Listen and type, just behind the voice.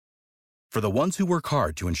For the ones who work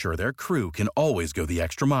hard to ensure their crew can always go the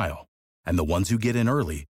extra mile, and the ones who get in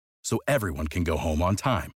early so everyone can go home on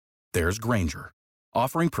time, there's Grainger,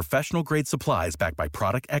 offering professional-grade supplies backed by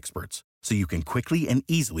product experts so you can quickly and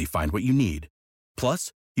easily find what you need.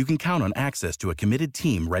 Plus, you can count on access to a committed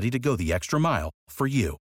team ready to go the extra mile for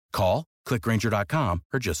you. Call, click Grainger.com,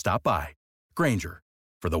 or just stop by. Grainger,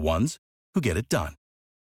 for the ones who get it done.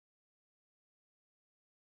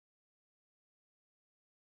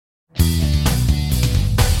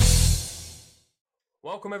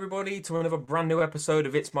 Welcome everybody to another brand new episode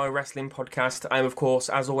of It's My Wrestling Podcast. I am, of course,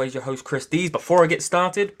 as always, your host Chris Dees. Before I get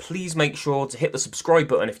started, please make sure to hit the subscribe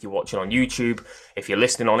button if you're watching on YouTube. If you're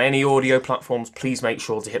listening on any audio platforms, please make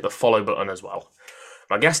sure to hit the follow button as well.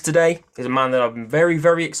 My guest today is a man that I've been very,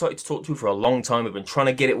 very excited to talk to for a long time. We've been trying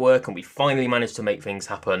to get it work and we finally managed to make things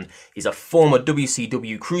happen. He's a former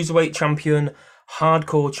WCW Cruiserweight Champion,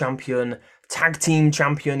 Hardcore Champion, Tag Team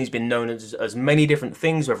Champion. He's been known as many different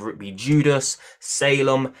things, whether it be Judas,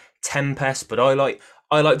 Salem, Tempest, but I like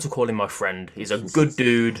to call him my friend. He's a good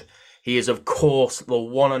dude. He is, of course, the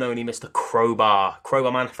one and only Mr. Crowbar.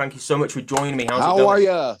 Crowbar, man, thank you so much for joining me. How are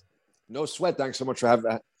you? No sweat. Thanks so much for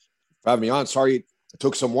having me on. Sorry it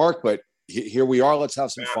took some work, but here we are. Let's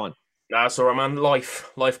have some fun. That's all right, man.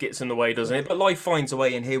 Life gets in the way, doesn't it? But life finds a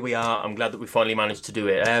way, and here we are. I'm glad that we finally managed to do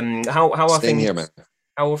it. How are Same things here, man?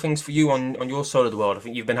 How are things for you on your side of the world? I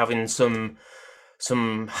think you've been having some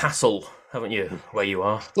hassle, haven't you, where you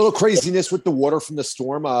are? A little craziness with the water from the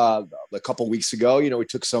storm a couple weeks ago. You know, we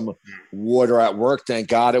took some water at work. Thank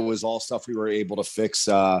God it was all stuff we were able to fix,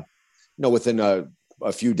 within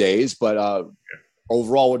a few days. But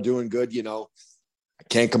overall, we're doing good. You know, I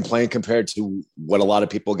can't complain compared to what a lot of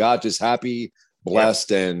people got. Just happy,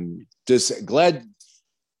 blessed, and just glad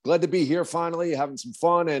to be here finally, having some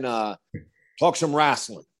fun and talk some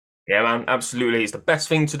wrestling. Yeah, man, absolutely. It's the best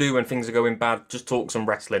thing to do when things are going bad. Just talk some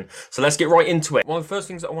wrestling. So let's get right into it. One of the first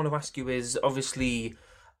things that I want to ask you is, obviously,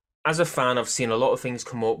 as a fan, I've seen a lot of things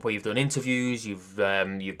come up where you've done interviews, you've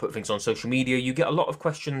put things on social media. You get a lot of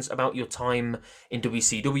questions about your time in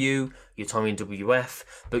WCW, your time in WF,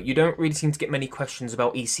 but you don't really seem to get many questions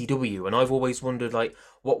about ECW. And I've always wondered, like,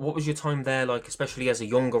 what was your time there like, especially as a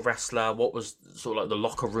younger wrestler? What was sort of like the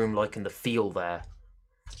locker room like and the feel there?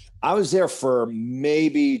 I was there for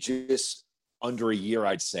maybe just under a year,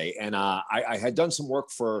 I'd say. And I had done some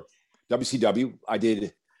work for WCW. I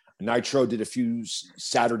did Nitro, did a few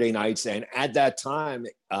Saturday nights. And at that time,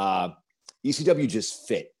 ECW just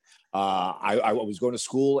fit. I was going to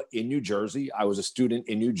school in New Jersey. I was a student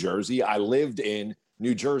in New Jersey. I lived in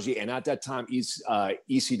New Jersey. And at that time,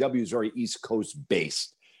 ECW is very East Coast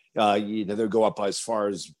based. They'll go up as far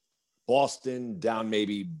as Boston, down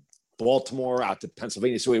maybe Baltimore, out to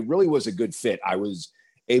Pennsylvania. So it really was a good fit. I was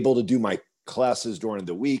able to do my classes during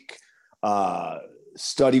the week,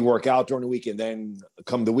 study, work out during the week, and then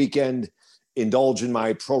come the weekend, indulge in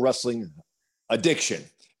my pro wrestling addiction.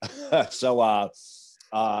 So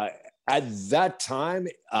at that time,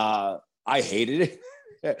 I hated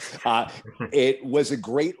it. It was a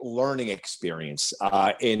great learning experience.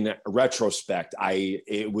 In retrospect,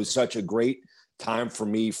 it was such a great time for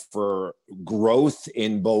me for growth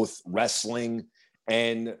in both wrestling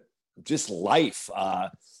and just life.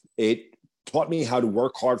 It taught me how to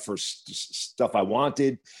work hard for stuff I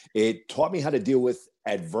wanted. It taught me how to deal with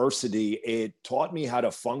adversity. It taught me how to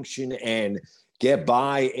function and get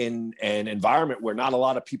by in an environment where not a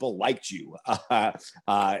lot of people liked you.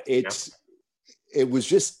 It was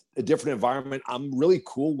just a different environment. I'm really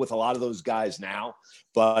cool with a lot of those guys now,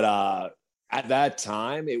 but at that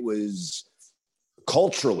time it was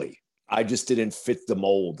culturally, I just didn't fit the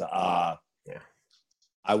mold. I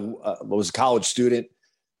was a college student.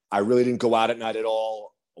 I really didn't go out at night at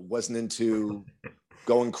all. I wasn't into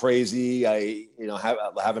going crazy.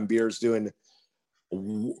 Having beers, doing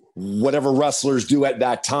whatever wrestlers do at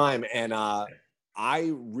that time. And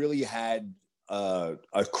I really had a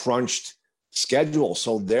crunched schedule.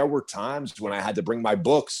 So there were times when I had to bring my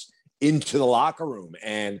books into the locker room,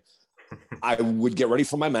 and I would get ready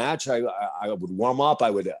for my match. I would warm up. I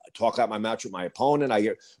would talk out my match with my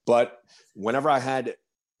opponent. But whenever I had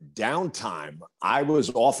downtime, I was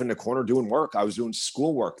off in the corner doing work. I was doing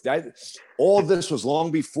schoolwork. All of this was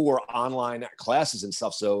long before online classes and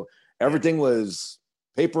stuff. So everything was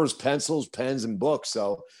papers, pencils, pens, and books.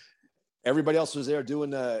 So everybody else was there doing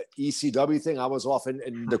the ECW thing. I was off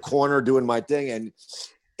in the corner doing my thing, and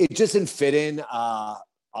it just didn't fit in.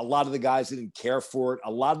 A lot of the guys didn't care for it. A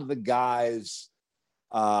lot of the guys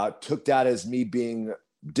took that as me being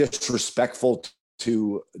disrespectful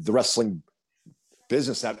to the wrestling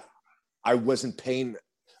business, that I wasn't paying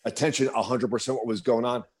attention 100% what was going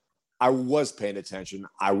on. I was paying attention.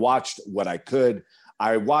 I watched what I could.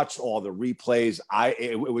 I watched all the replays.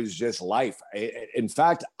 It was just life. In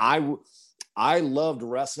fact, I loved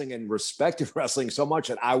wrestling and respected wrestling so much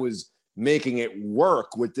that I was making it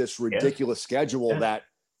work with this ridiculous schedule that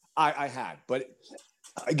I had. But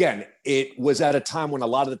again, it was at a time when a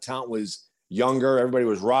lot of the talent was younger. Everybody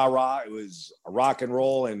was rah-rah. It was rock and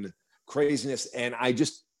roll and craziness. And I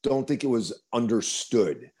just don't think it was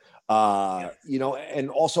understood. You know, and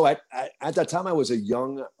also at that time, I was a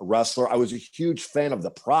young wrestler. I was a huge fan of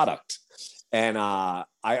the product. And I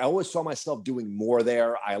always saw myself doing more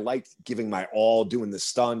there. I liked giving my all, doing the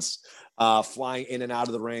stunts, flying in and out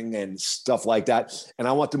of the ring and stuff like that. And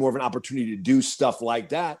I wanted more of an opportunity to do stuff like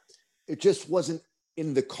that. It just wasn't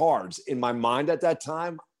in the cards. In my mind at that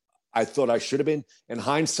time, I thought I should have been. In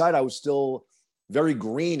hindsight, I was still very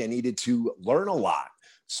green and needed to learn a lot.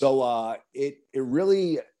 So it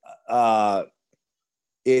really...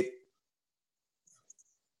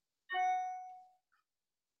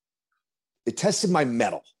 it tested my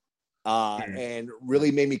mettle and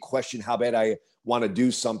really made me question how bad I want to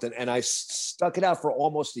do something. And I stuck it out for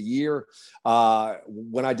almost a year.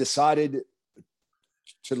 When I decided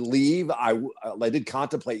to leave, I did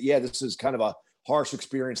contemplate, this is kind of a harsh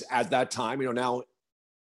experience at that time. You know, now,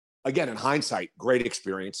 again, in hindsight, great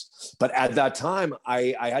experience. But at that time,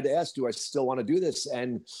 I had to ask, do I still want to do this?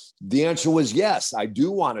 And the answer was yes, I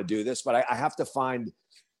do want to do this, but I have to find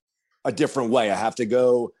a different way. I have to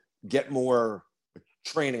go get more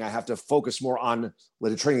training. I have to focus more on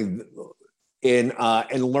the training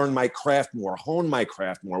and learn my craft more, hone my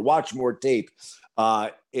craft more, watch more tape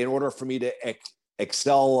in order for me to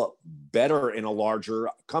excel better in a larger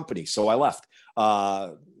company. So I left.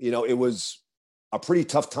 You know, it was a pretty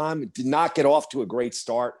tough time. It did not get off to a great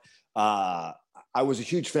start. I was a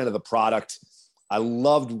huge fan of the product. I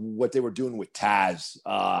loved what they were doing with Taz.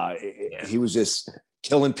 He was just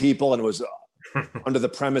killing people, and it was under the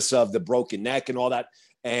premise of the broken neck and all that.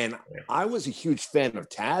 And I was a huge fan of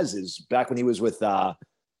Taz's back when he was with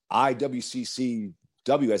IWCCW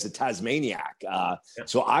as a Tasmaniac.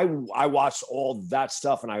 So I watched all that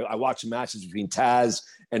stuff, and I watched the matches between Taz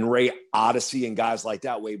and Ray Odyssey and guys like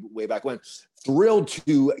that way back when. Thrilled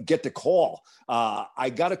to get the call.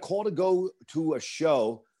 I got a call to go to a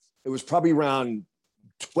show. It was probably around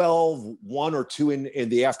 12, 1 or 2 in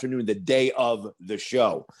the afternoon, the day of the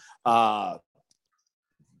show.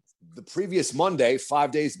 The previous Monday,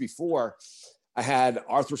 5 days before, I had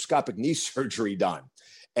arthroscopic knee surgery done.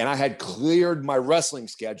 And I had cleared my wrestling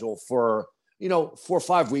schedule for, 4 or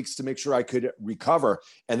 5 weeks to make sure I could recover.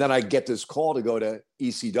 And then I get this call to go to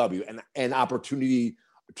ECW, and an opportunity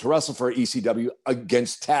to wrestle for ECW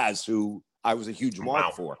against Taz, who I was a huge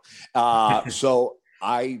mark for. So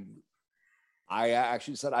I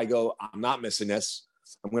actually said, I'm not missing this.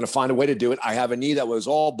 I'm going to find a way to do it. I have a knee that was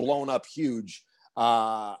all blown up huge.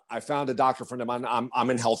 I found a doctor friend of mine. I'm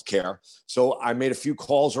in healthcare. So I made a few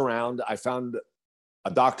calls around. I found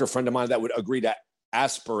a doctor friend of mine that would agree to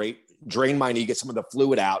aspirate, drain my knee, get some of the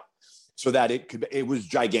fluid out so that it was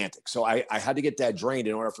gigantic. So I had to get that drained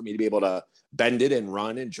in order for me to be able to bend it and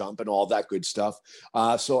run and jump and all that good stuff.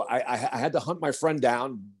 So I had to hunt my friend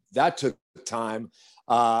down. That took time.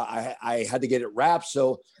 I had to get it wrapped.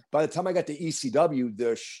 So by the time I got to ECW,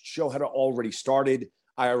 the show had already started.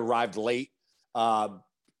 I arrived late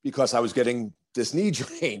because I was getting this knee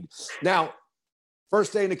drained. Now,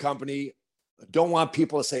 first day in the company, don't want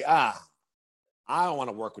people to say, I don't want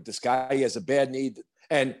to work with this guy. He has a bad knee.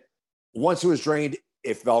 And once it was drained,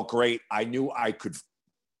 it felt great. I knew I could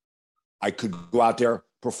go out there,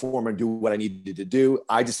 perform, and do what I needed to do.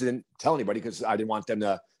 I just didn't tell anybody because I didn't want them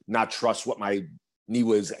to not trust what my knee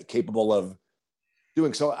was capable of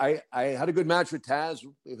doing. So I had a good match with Taz.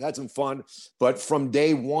 We had some fun. But from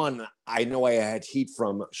day one, I know I had heat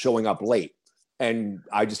from showing up late. And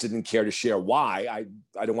I just didn't care to share why. I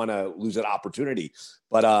didn't want to lose that opportunity.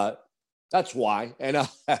 But that's why. And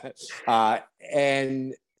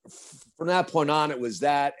and from that point on, it was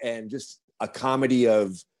that and just a comedy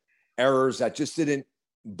of errors that just didn't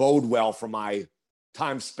bode well for my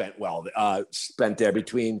time spent there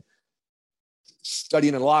between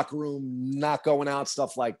studying in the locker room, not going out,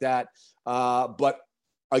 stuff like that. But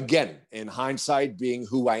again, in hindsight, being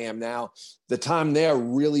who I am now, the time there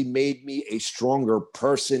really made me a stronger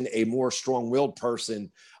person, a more strong-willed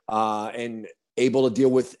person, and able to deal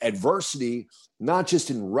with adversity, not just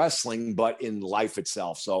in wrestling, but in life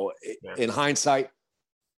itself. So in hindsight,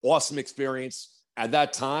 awesome experience. At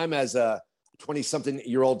that time, as a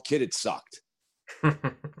 20-something-year-old kid, it sucked.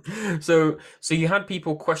 So you had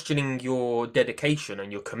people questioning your dedication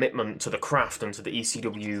and your commitment to the craft and to the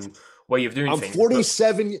ECW way of doing I'm things.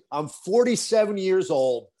 47. I'm 47 years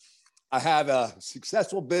old. I have a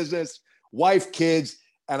successful business, wife, kids,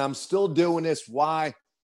 and I'm still doing this. Why?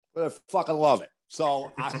 But I fucking love it.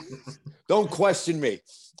 So don't question me.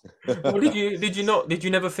 Well, did you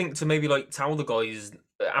never think to maybe like tell the guys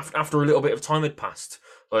after a little bit of time had passed,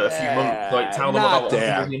 like a few months, like tell them not about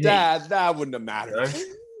there. what you need? That wouldn't have mattered. No?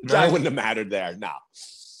 That No? wouldn't have mattered there. No,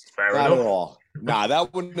 Fair not enough. at all. Nah,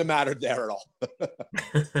 that wouldn't have mattered there at all.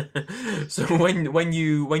 So when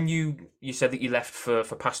you said that you left for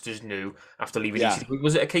Pastors New after leaving Yeah. ECW,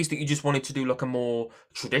 was it a case that you just wanted to do like a more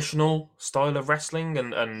traditional style of wrestling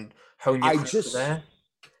and hone your craft there?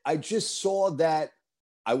 I just saw that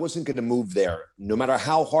I wasn't going to move there. No matter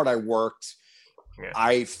how hard I worked, Yeah.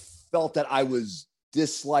 I felt that I was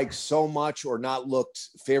disliked so much or not looked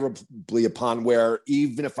favorably upon, where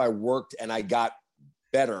even if I worked and I got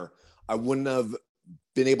better, I wouldn't have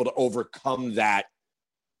been able to overcome that,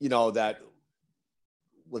 that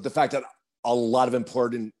with the fact that a lot of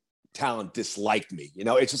important talent disliked me.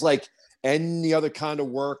 It's just like any other kind of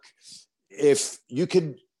work. If you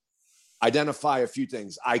could identify a few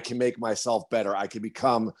things, I can make myself better. I could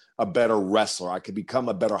become a better wrestler. I could become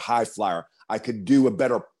a better high flyer. I could do a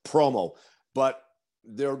better promo. But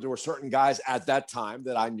there were certain guys at that time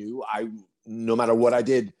that I knew no matter what I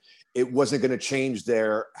did, it wasn't going to change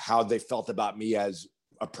how they felt about me as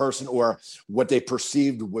a person, or what they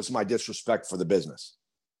perceived was my disrespect for the business.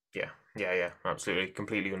 Yeah, absolutely,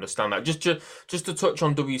 completely understand that. Just to touch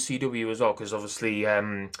on WCW as well, because obviously,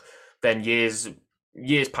 then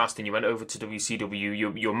years passed and you went over to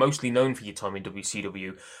WCW. You're mostly known for your time in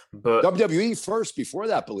WCW, but WWE first. Before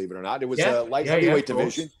that, believe it or not, it was a light heavyweight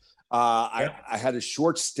division. I had a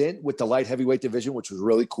short stint with the light heavyweight division, which was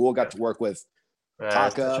really cool. Got to work with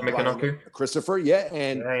Taka, Christopher,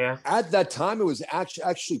 and at that time it was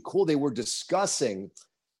actually cool. They were discussing,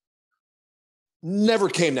 never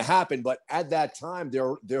came to happen, but at that time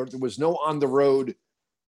there was no on the road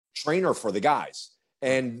trainer for the guys,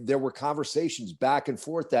 and there were conversations back and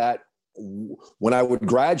forth that when I would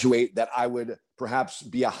graduate, that I would perhaps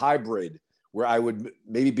be a hybrid, where I would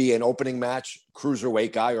maybe be an opening match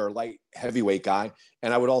cruiserweight guy or light heavyweight guy,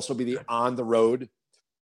 and I would also be the on the road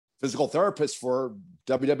physical therapist for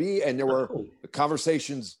WWE. And there were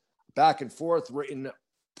conversations back and forth, written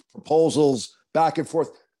proposals back and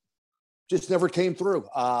forth, just never came through.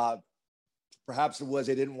 Perhaps it was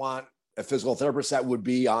they didn't want a physical therapist that would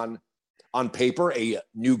be on paper a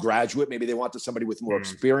new graduate. Maybe they wanted somebody with more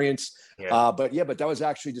experience. But that was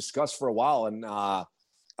actually discussed for a while, and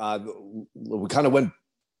we kind of went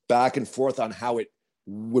back and forth on how it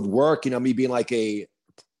would work. Me being like a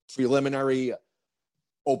preliminary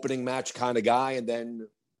opening match kind of guy, and then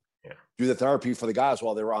do the therapy for the guys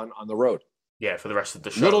while they were on the road. Yeah, for the rest of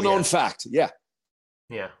the show. Little known fact. Yeah.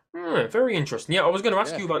 Very interesting. Yeah, I was going to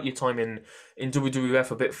ask you about your time in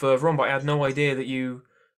WWF a bit further on, but I had no idea that you'd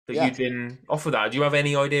been offered that. Do you have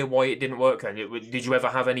any idea why it didn't work then? Did you ever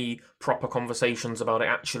have any proper conversations about it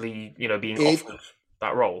actually, being offered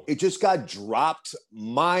that role? It just got dropped.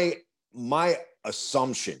 My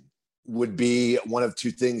assumption would be one of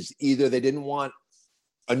two things. Either they didn't want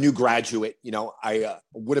a new graduate, I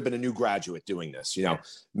would have been a new graduate doing this,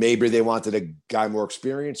 maybe they wanted a guy more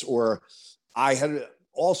experienced, or I had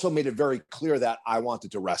also made it very clear that I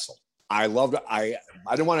wanted to wrestle. I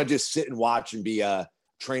didn't want to just sit and watch and be a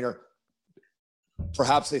trainer.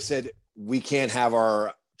 Perhaps they said, we can't have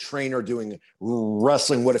our trainer doing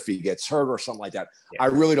wrestling. What if he gets hurt or something like that? I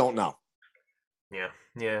really don't know.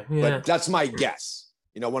 Yeah. But that's my guess,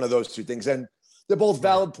 one of those two things. And they're both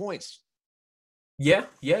valid points. Yeah.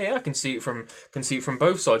 I can see it from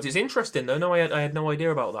both sides. It's interesting though. No, I had no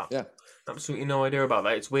idea about that. Yeah. Absolutely no idea about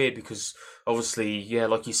that. It's weird because obviously,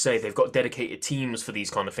 like you say, they've got dedicated teams for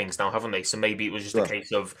these kind of things now, haven't they? So maybe it was just a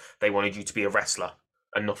case of they wanted you to be a wrestler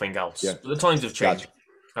and nothing else. Yeah. But the times have changed,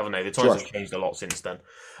 haven't they? The times have changed a lot since then.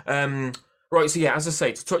 Right, so as I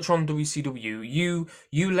say, to touch on WCW,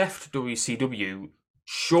 you left WCW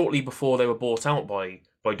shortly before they were bought out by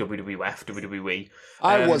WWE.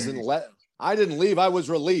 I didn't leave. I was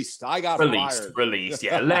released. I got fired. Released.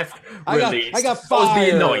 Yeah, left. Released. I got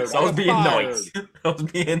fired. I was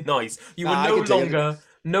being nice. You were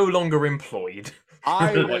no longer employed.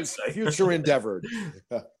 I was future endeavored.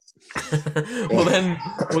 Well,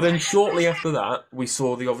 then, shortly after that, we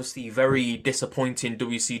saw the obviously very disappointing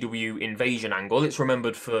WCW invasion angle. It's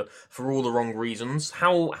remembered for all the wrong reasons.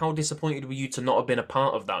 How disappointed were you to not have been a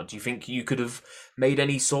part of that? Do you think you could have made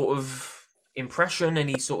any sort of impression,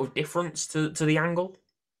 any sort of difference to the angle?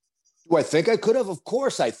 Do I think I could have? Of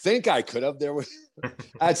course, I think I could have.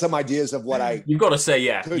 I had some ideas of what I. You've got to say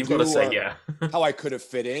yeah. You've got to say yeah. How I could have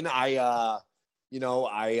fit in. I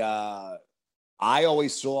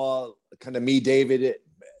always saw kind of me, David,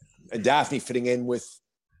 and Daphne fitting in with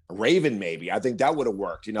Raven. Maybe I think that would have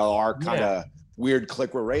worked. Our kind of weird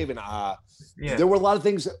click with Raven. There were a lot of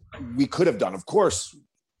things that we could have done. Of course,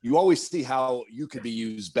 you always see how you could be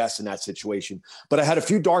used best in that situation. But I had a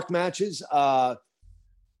few dark matches.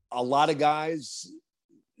 A lot of guys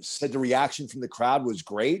said the reaction from the crowd was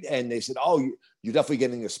great. And they said, oh, you're definitely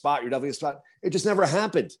getting a spot. You're definitely a spot. It just never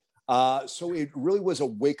happened. So it really was a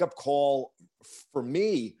wake-up call for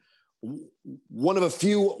me. One of a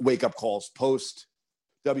few wake-up calls post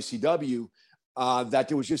WCW that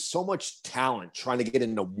there was just so much talent trying to get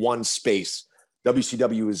into one space.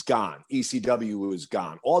 WCW is gone. ECW is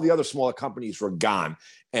gone. All the other smaller companies were gone.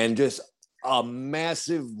 And just a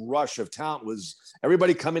massive rush of talent was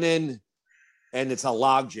everybody coming in, and it's a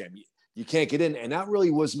logjam. You can't get in. And that really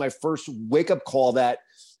was my first wake-up call that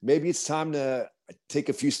maybe it's time to take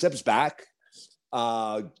a few steps back,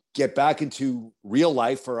 get back into real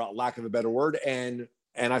life, for a lack of a better word. And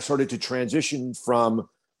I started to transition from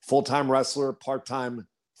full-time wrestler, part-time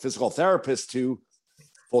physical therapist to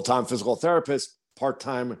full-time physical therapist,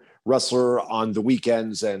 part-time wrestler on the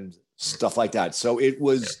weekends and stuff like that. So it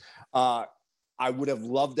was, I would have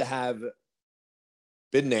loved to have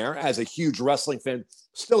been there as a huge wrestling fan,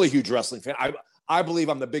 still a huge wrestling fan. I believe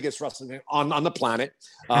I'm the biggest wrestling fan on the planet.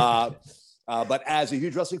 But as a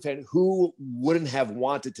huge wrestling fan, who wouldn't have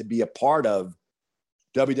wanted to be a part of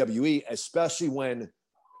WWE, especially when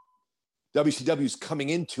WCW is coming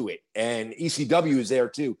into it and ECW is there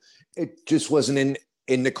too. It just wasn't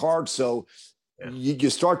in the card. So you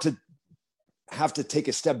start to have to take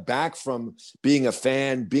a step back from being a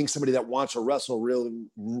fan, being somebody that wants to wrestle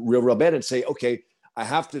real bad, and say, okay, I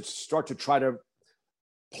have to start to try to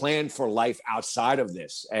plan for life outside of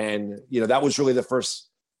this. And, that was really the first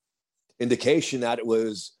indication that it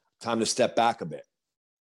was time to step back a bit.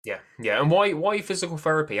 Yeah. And why physical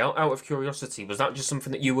therapy? Out of curiosity, was that just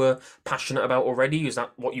something that you were passionate about already? Is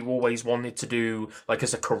that what you always wanted to do, like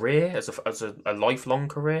as a career, as a lifelong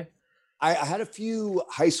career? I had a few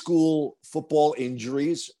high school football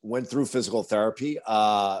injuries, went through physical therapy,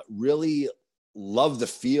 really loved the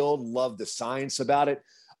field, loved the science about it.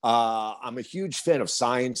 I'm a huge fan of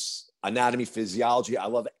science, anatomy, physiology. I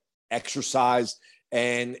love exercise,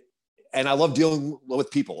 and I love dealing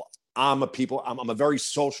with people. I'm a very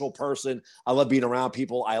social person. I love being around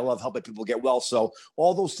people. I love helping people get well. So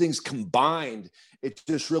all those things combined, it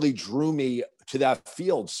just really drew me to that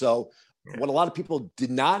field. So what a lot of people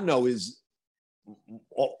did not know is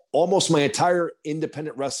almost my entire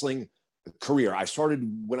independent wrestling career. I started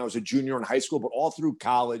when I was a junior in high school, but all through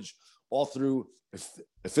college, all through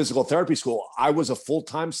physical therapy school, I was a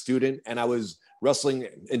full-time student, and I was wrestling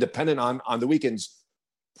independent on the weekends,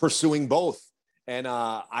 pursuing both. And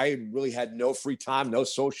I really had no free time, no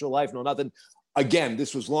social life, no nothing. Again,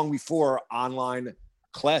 this was long before online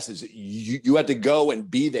classes. You had to go and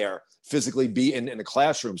be there, physically be in a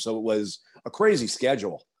classroom. So it was a crazy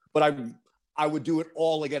schedule. But I would do it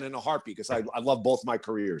all again in a heartbeat, because I love both my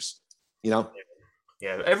careers, Yeah,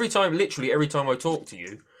 literally every time I talk to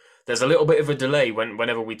you, there's a little bit of a delay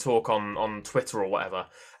whenever we talk on Twitter or whatever.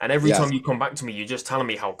 And every time you come back to me, you're just telling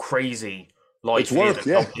me how crazy life is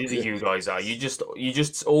and how busy you guys are. You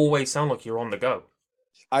just always sound like you're on the go.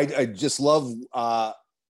 I just love, I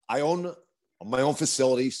own my own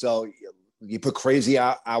facility. So you put crazy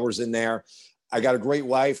hours in there. I got a great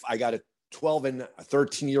wife. I got a 12 and a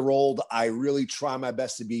 13-year-old. I really try my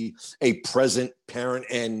best to be a present parent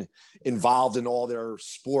and involved in all their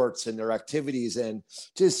sports and their activities, and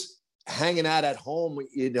just hanging out at home.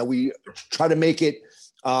 We try to make it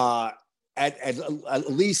at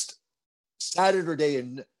least Saturday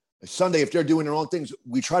and Sunday, if they're doing their own things,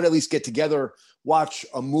 we try to at least get together, watch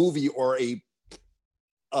a movie or a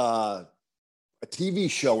TV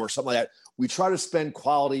show or something like that. We try to spend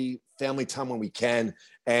quality family time when we can.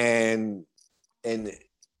 And in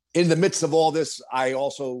the midst of all this, I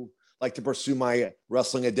also like to pursue my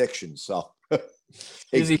wrestling addiction. So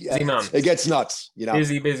busy man. It gets nuts,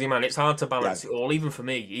 Busy man. It's hard to balance it all, even for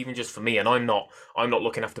me, even just for me. And I'm not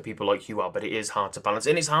looking after people like you are, but it is hard to balance.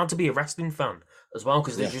 And it's hard to be a wrestling fan as well,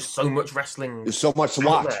 because there's just so much wrestling. There's so much to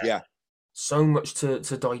watch. Yeah. So much to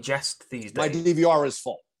digest these days. My DVR is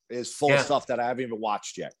full. It's full of stuff that I haven't even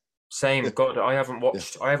watched yet. Same. God, I haven't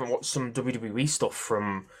watched some WWE stuff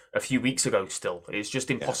from a few weeks ago still. It's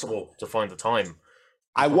just impossible to find the time.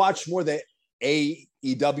 I watch more the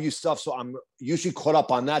AEW stuff, so I'm usually caught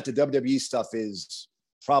up on that. The WWE stuff is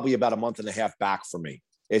probably about a month and a half back for me.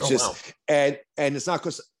 It's just, wow. and it's not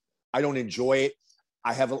because I don't enjoy it.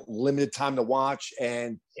 I have a limited time to watch,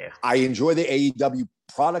 and I enjoy the AEW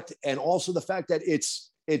product, and also the fact that it's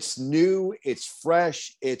new, it's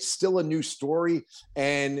fresh, it's still a new story,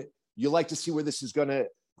 and you like to see where this is going to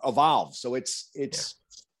evolve. So it's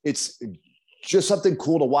just something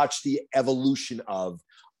cool to watch the evolution of,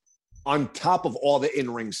 on top of all the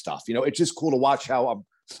in-ring stuff. You know, it's just cool to watch how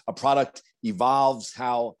a product evolves,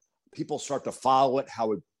 how people start to follow it,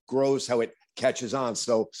 how it grows, how it catches on.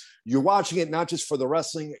 So you're watching it not just for the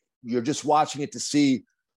wrestling, you're just watching it to see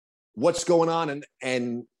what's going on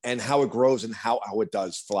and how it grows and how it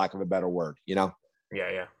does, for lack of a better word, you know?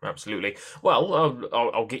 Yeah, absolutely. Well,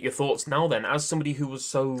 I'll get your thoughts now then. As somebody who's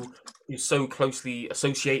so closely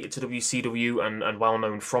associated to WCW and well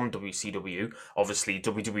known from WCW, obviously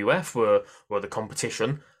WWF were the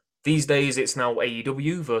competition. These days it's now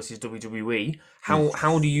AEW versus WWE.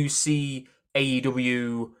 How do you see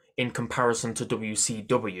AEW in comparison to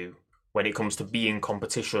WCW when it comes to being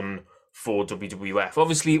competition for WWF?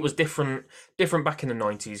 Obviously it was different back in the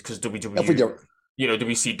 90s because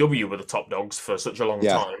WCW were the top dogs for such a long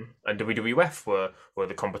time, and WWF were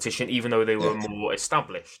the competition, even though they were more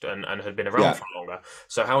established and had been around for longer.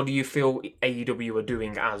 So how do you feel AEW are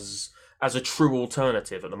doing as a true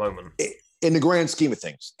alternative at the moment? In the grand scheme of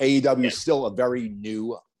things, AEW is still a very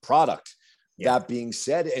new product. That being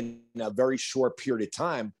said, in a very short period of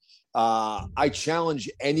time, I challenge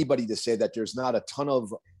anybody to say that there's not a ton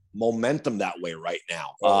of momentum that way right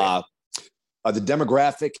now. The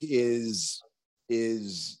demographic is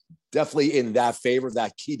definitely in that favor.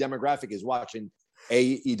 That key demographic is watching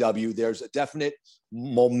AEW. There's a definite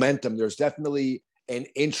momentum. There's definitely an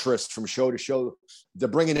interest from show to show. They're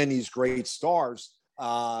bringing in these great stars.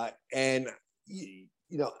 And, you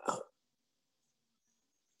know,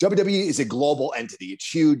 WWE is a global entity.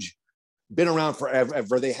 It's huge, been around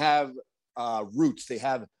forever. They have roots. They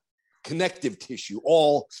have connective tissue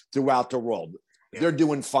all throughout the world. They're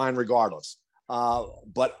doing fine regardless.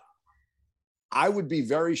 But I would be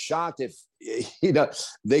very shocked if, you know,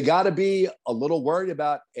 they got to be a little worried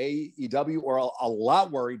about AEW, or a lot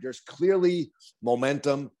worried. There's clearly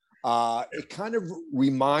momentum. It kind of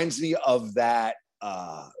reminds me of that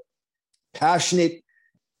passionate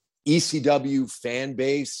ECW fan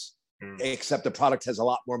base, except the product has a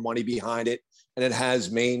lot more money behind it, and it has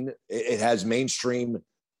mainstream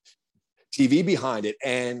TV behind it.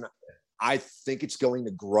 And I think it's going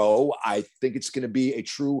to grow. I think it's going to be a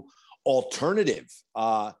true alternative.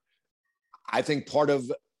 I think part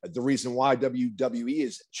of the reason why WWE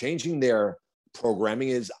is changing their programming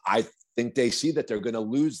is I think they see that they're going to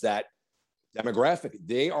lose that demographic.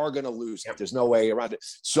 They are going to lose it. There's no way around it.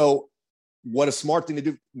 So what a smart thing to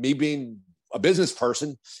do, me being a business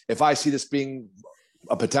person, if I see this being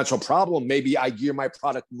a potential problem, maybe I gear my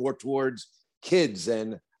product more towards kids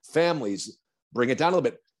and families, bring it down a little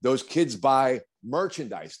bit. Those kids buy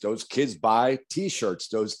merchandise. Those kids buy T-shirts.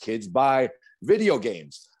 Those kids buy video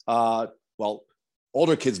games. Well,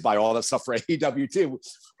 older kids buy all that stuff for AEW too.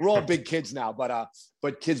 We're all big kids now,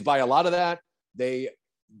 but kids buy a lot of that. They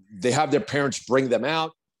have their parents bring them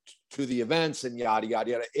out to the events and yada yada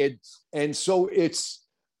yada. And so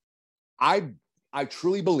I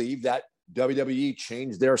truly believe that WWE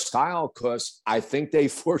changed their style because I think they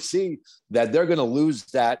foresee that they're going to lose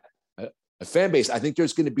that fan base. I think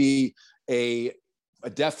there's going to be a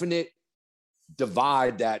definite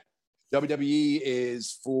divide, that WWE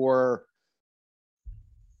is for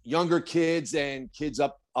younger kids and kids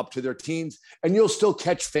up to their teens, and you'll still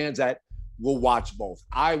catch fans that will watch both.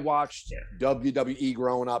 I watched WWE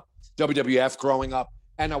growing up, WWF growing up,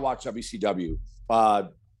 and I watched WCW,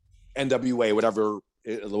 NWA, whatever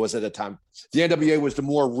it was at the time. The NWA was the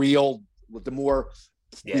more real, the more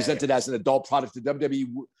presented as an adult product. The WWE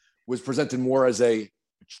was presented more as a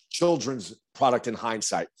children's product in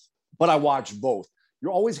hindsight. But I watched both.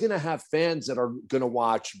 You're always going to have fans that are going to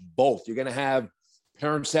watch both. You're going to have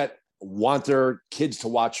parents that want their kids to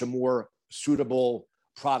watch a more suitable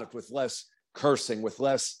product with less cursing, with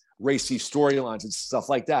less racy storylines and stuff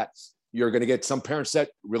like that. You're going to get some parents that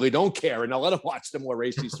really don't care and they'll let them watch the more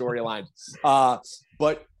racy storylines.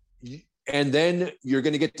 And then you're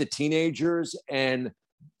going to get the teenagers and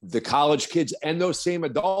the college kids and those same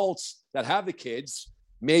adults that have the kids.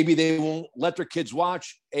 Maybe they won't let their kids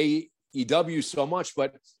watch AEW so much,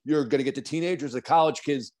 but you're going to get the teenagers, the college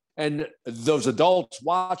kids, and those adults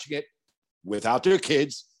watching it without their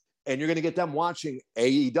kids, and you're going to get them watching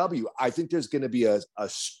AEW. I think there's going to be a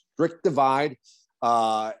strict divide,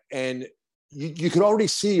 and you can already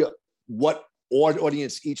see what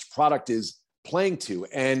audience each product is playing to.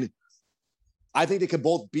 And I think they could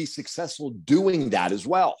both be successful doing that as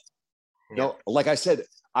well. You know, like I said,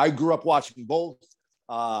 I grew up watching both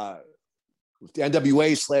the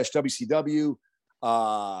NWA/WCW,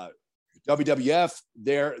 WWF.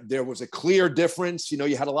 There was a clear difference. You know,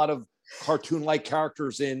 you had a lot of cartoon-like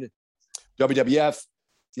characters in WWF.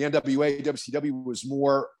 The NWA, WCW was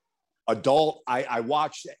more adult. I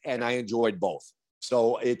watched and I enjoyed both.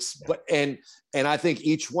 So but I think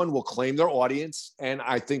each one will claim their audience, and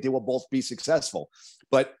I think they will both be successful.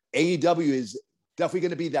 But AEW is definitely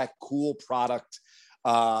going to be that cool product.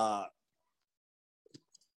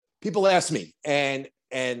 People ask me, and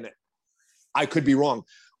I could be wrong,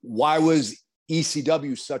 why was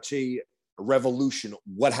ECW such a revolution?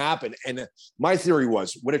 What happened? And my theory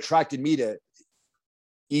was, what attracted me to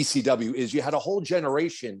ECW is you had a whole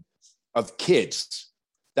generation of kids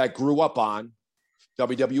that grew up on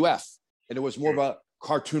WWF, and it was more of a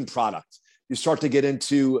cartoon product. You start to get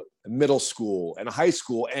into middle school and high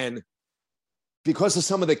school, and because of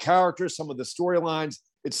some of the characters, some of the storylines,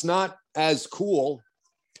 it's not as cool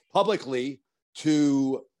publicly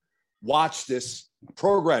to watch this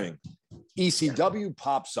programming. ECW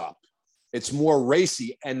pops up. It's more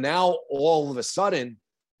racy, and now all of a sudden,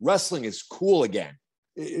 wrestling is cool again.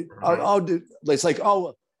 It's like,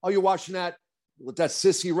 oh, you're watching that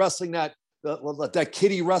sissy wrestling, that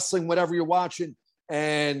kiddie wrestling, whatever you're watching.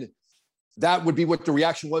 And that would be what the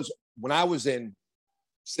reaction was when I was in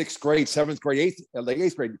 6th grade, 7th grade,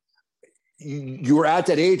 8th grade. You were at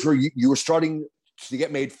that age where you were starting to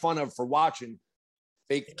get made fun of for watching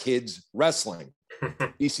fake kids wrestling.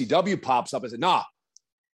 ECW pops up and said, nah,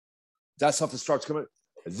 that stuff that starts coming.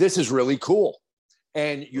 This is really cool.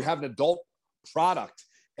 And you have an adult product.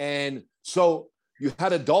 And so you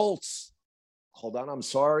had adults. Hold on, I'm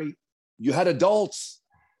sorry. You had adults.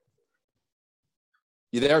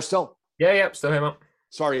 You there still? Yeah, still here, man.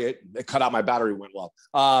 Sorry, it cut out. My battery went low.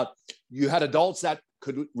 You had adults that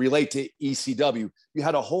could relate to ECW. You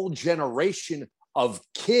had a whole generation of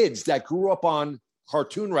kids that grew up on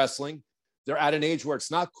cartoon wrestling. They're at an age where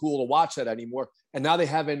it's not cool to watch that anymore. And now they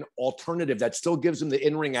have an alternative that still gives them the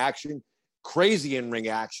in-ring action, crazy in-ring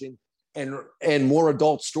action, and more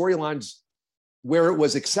adult storylines where it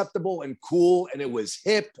was acceptable and cool, and it was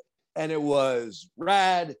hip, and it was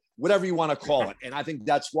rad, whatever you want to call it. And I think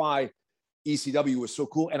that's why ECW was so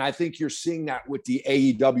cool. And I think you're seeing that with the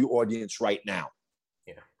AEW audience right now.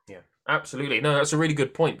 Yeah, absolutely. No, that's a really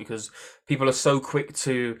good point, because people are so quick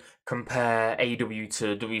to compare AEW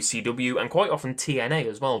to WCW and quite often TNA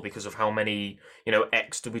as well, because of how many,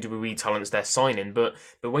 ex-WWE talents they're signing. But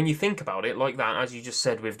when you think about it like that, as you just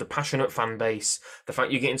said, with the passionate fan base, the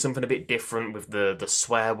fact you're getting something a bit different with the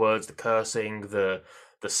swear words, the cursing, the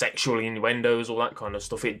sexual innuendos, all that kind of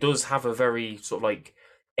stuff, it does have a very sort of like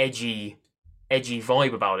edgy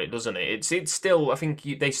vibe about it, doesn't it? It's still, I think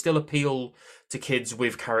they still appeal to kids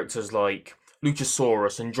with characters like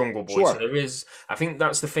Luchasaurus and Jungle Boy. Sure. So there is, I think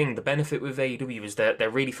that's the thing. The benefit with AEW is that there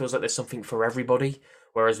really feels like there's something for everybody.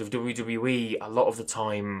 Whereas with WWE, a lot of the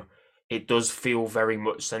time, it does feel very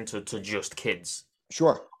much centered to just kids.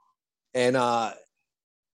 Sure. And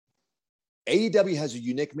AEW has a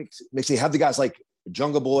unique mix. They have the guys like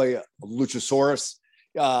Jungle Boy, Luchasaurus.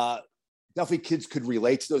 Definitely kids could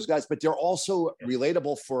relate to those guys, but they're also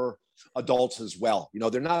relatable for adults as well.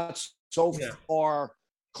 They're not so far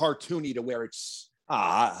cartoony to where it's,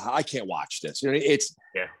 I can't watch this.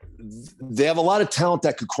 They have a lot of talent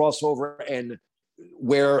that could cross over, and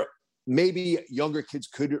where maybe younger kids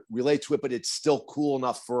could relate to it, but it's still cool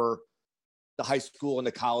enough for the high school and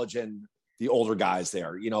the college and the older guys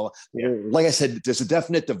there. Like I said, there's a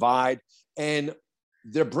definite divide, and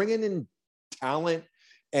they're bringing in talent,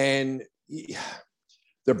 and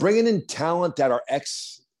they're bringing in talent that are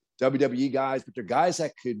ex-WWE guys, but they're guys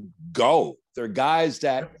that could go. They're guys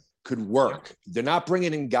that could work. They're not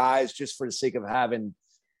bringing in guys just for the sake of having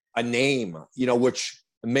a name, which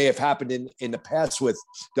may have happened in the past with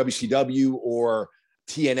WCW or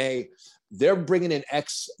TNA. They're bringing in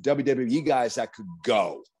ex-WWE guys that could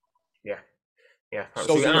go. Yeah.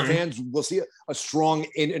 So the fans will see a strong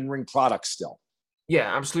in-ring product still.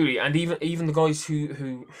 Yeah, absolutely. And even the guys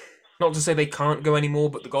who not to say they can't go anymore,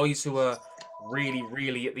 but the guys who are really,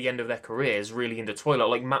 really at the end of their careers, really in the twilight,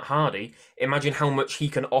 like Matt Hardy, imagine how much he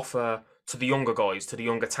can offer to the younger guys, to the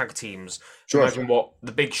younger tag teams. Sure. Imagine what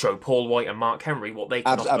the Big Show, Paul White and Mark Henry, what they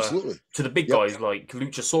can offer to the big guys like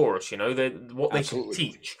Luchasaurus, what they can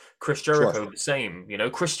teach. Chris Jericho, the same,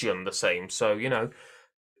 Christian, the same. So,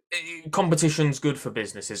 competition's good for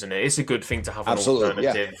business, isn't it? It's a good thing to have an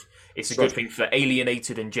alternative. Yeah. It's a good thing for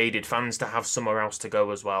alienated and jaded fans to have somewhere else to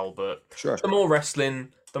go as well. But the more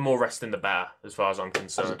wrestling, the better, as far as I'm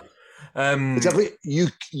concerned. It's definitely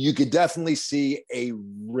you could definitely see a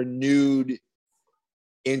renewed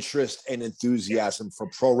interest and enthusiasm for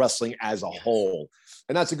pro wrestling as a whole,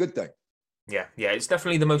 and that's a good thing. Yeah, it's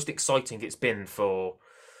definitely the most exciting it's been for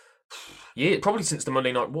probably since the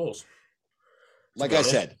Monday Night Wars. Like I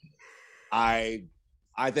said, I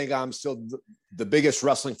think I'm still the biggest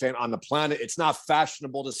wrestling fan on the planet. It's not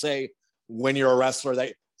fashionable to say when you're a wrestler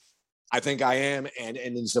that I think I am, and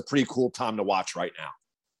it's a pretty cool time to watch right now.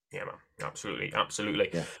 Yeah, man. Absolutely.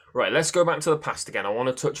 Yeah. Right, let's go back to the past again. I want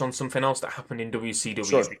to touch on something else that happened in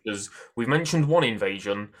WCW because we've mentioned one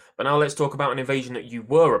invasion, but now let's talk about an invasion that you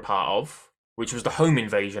were a part of, which was the home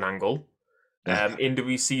invasion angle in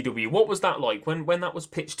WCW. What was that like when that was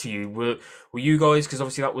pitched to you? Were you guys, because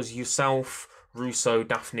obviously that was yourself, Russo,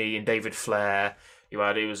 Daffney, and David Flair. It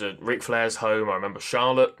was at Ric Flair's home. I remember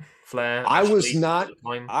Charlotte Flair. I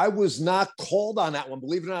was not called on that one.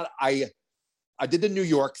 Believe it or not, I did the New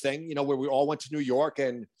York thing, where we all went to New York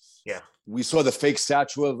and we saw the fake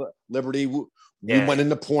Statue of Liberty. We went in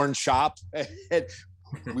the porn shop and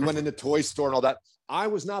we went in the toy store and all that. I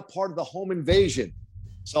was not part of the home invasion.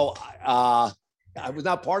 So I was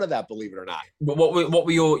not part of that, believe it or not. But what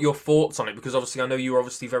were your thoughts on it? Because obviously I know you were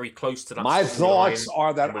obviously very close to that. My thoughts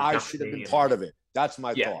are that I should have been part of it. That's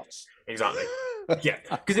my thoughts. Exactly. Yeah,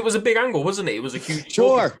 because it was a big angle, wasn't it? It was a huge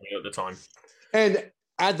at the time. And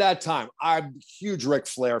at that time, I'm a huge Ric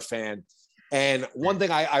Flair fan. And one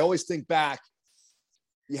thing I always think back,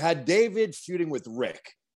 you had David feuding with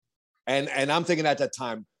Rick. And I'm thinking at that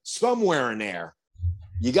time, somewhere in there,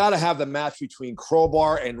 you got to have the match between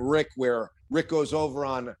Crowbar and Rick, where Rick goes over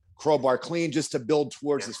on Crowbar clean just to build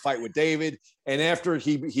towards this fight with David. And after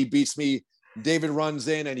he beats me, David runs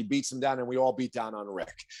in and he beats him down, and we all beat down on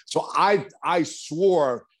Rick. So I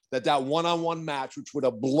swore that one-on-one match, which would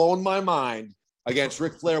have blown my mind against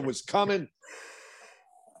Ric Flair, was coming.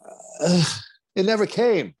 It never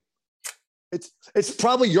came. It's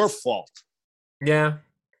probably your fault. Yeah,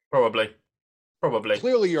 probably.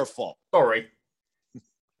 Clearly your fault. Sorry.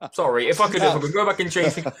 If I could go back and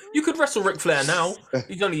change things, you could wrestle Ric Flair now.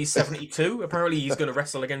 He's only 72. Apparently, he's going to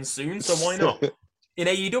wrestle again soon. So why not? In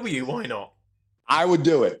AEW, why not? I would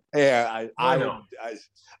do it. Yeah,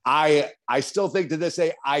 I still think to this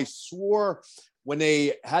day, I swore when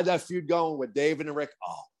they had that feud going with David and Rick,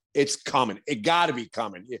 it's coming. It got to be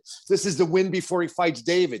coming. This is the win before he fights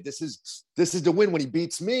David. This is the win when he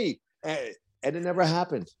beats me, and it never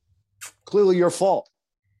happened. Clearly your fault.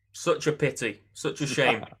 Such a pity. Such a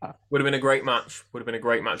shame. Would have been a great match.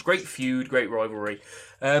 Great feud, great rivalry.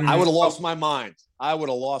 I would have lost my mind. That would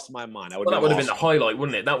have been the highlight,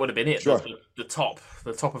 wouldn't it? That would have been it. Sure. The top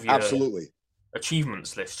of your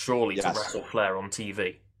achievements list, surely, to wrestle Flair on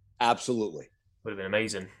TV. Absolutely. Would have been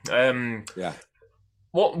amazing. Yeah.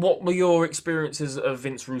 What were your experiences of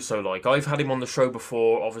Vince Russo like? I've had him on the show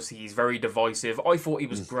before. Obviously, he's very divisive. I thought he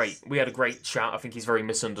was great. We had a great chat. I think he's very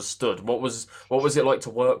misunderstood. What was it like to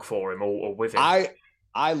work for him or with him?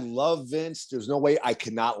 I love Vince. There's no way I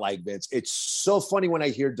cannot like Vince. It's so funny when I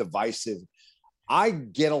hear divisive. I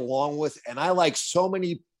get along with, and I like so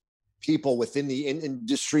many people within the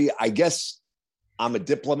industry. I guess I'm a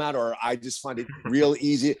diplomat, or I just find it real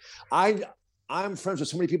easy. I'm friends with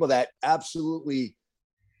so many people that absolutely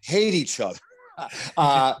hate each other.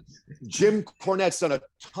 Jim Cornette's done a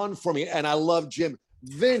ton for me, and I love Jim.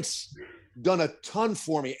 Vince done a ton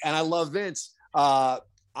for me, and I love Vince. I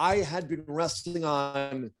had been wrestling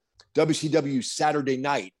on WCW Saturday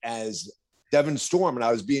Night as Devon Storm, and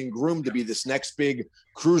I was being groomed to be this next big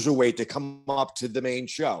cruiserweight to come up to the main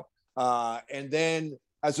show. And then,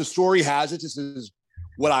 as the story has it, this is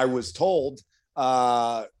what I was told,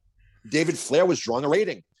 David Flair was drawing a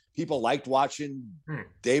rating. People liked watching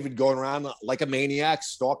David going around like a maniac,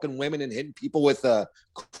 stalking women and hitting people with a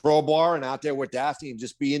crowbar and out there with Daffney and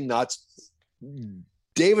just being nuts.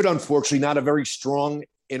 David, unfortunately, not a very strong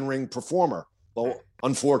in-ring performer. Well,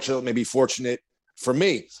 unfortunately, maybe fortunate for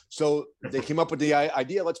me. So they came up with the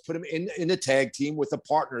idea, let's put him in a tag team with a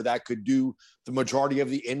partner that could do the majority of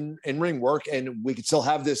the in-ring work, and we could still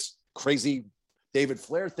have this crazy David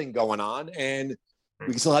Flair thing going on, and we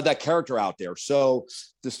can still have that character out there. So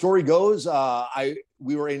the story goes,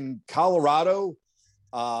 we were in Colorado.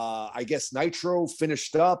 I guess Nitro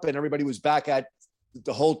finished up and everybody was back at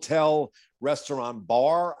the hotel restaurant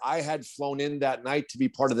bar. I had flown in that night to be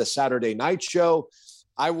part of the Saturday night show.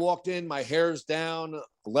 I walked in, my hair's down,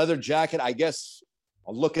 leather jacket, I guess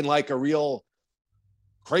looking like a real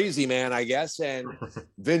crazy man, I guess. And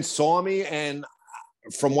Vince saw me, and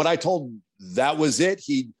from what I told, that was it.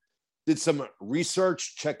 He did some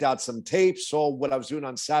research, checked out some tapes, saw what I was doing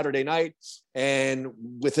on Saturday night. And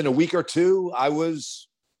within a week or two, I was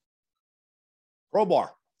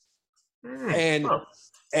Crowbar.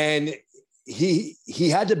 And he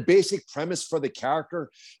had the basic premise for the character,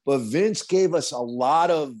 but Vince gave us a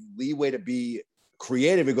lot of leeway to be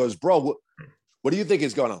creative. He goes, bro, what do you think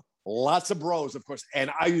is going on? Lots of bros, of course,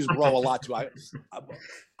 and I use bro a lot too.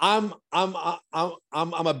 I'm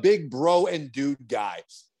a big bro and dude guy.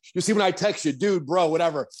 You see, when I text you, dude, bro,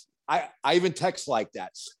 whatever, I even text like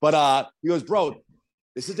that. But he goes, bro,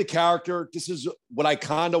 this is the character. This is what I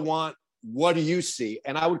kind of want. What do you see?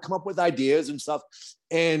 And I would come up with ideas and stuff.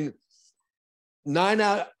 And 9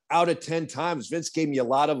 out of 10 times, Vince gave me a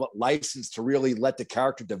lot of license to really let the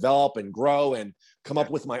character develop and grow and come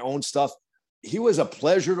up with my own stuff. He was a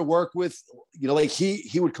pleasure to work with. You know, like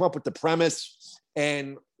he would come up with the premise.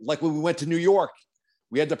 And like when we went to New York,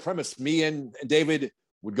 we had the premise. Me and David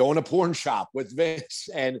would go in a porn shop with Vince.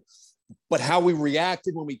 But how we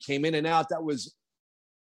reacted when we came in and out, that was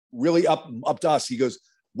really up to us. He goes,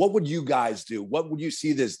 what would you guys do? What would you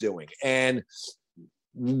see this doing? And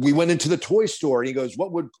we went into the toy store and he goes,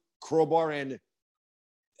 what would Crowbar and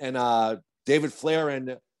David Flair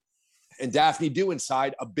and Daphne do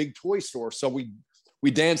inside a big toy store? So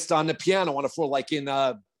we danced on the piano on the floor, like in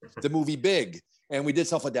the movie Big, and we did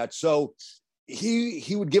stuff like that. So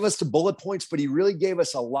he would give us the bullet points, but he really gave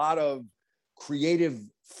us a lot of creative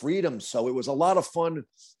freedom. So it was a lot of fun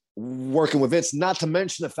working with Vince, not to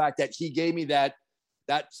mention the fact that he gave me that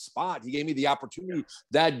spot. He gave me the opportunity,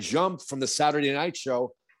 that jump from the Saturday Night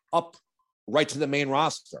Show up right to the main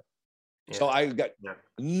roster. Yeah. So I got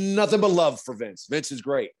nothing but love for Vince. Vince is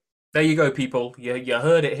great. There you go, people. You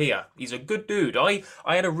heard it here. He's a good dude. I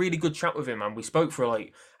had a really good chat with him, and we spoke for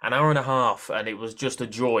like an hour and a half, and it was just a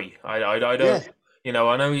joy. I don't, you know,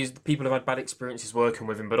 I know people have had bad experiences working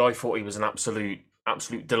with him, but I thought he was an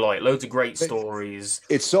absolute delight. Loads of great stories.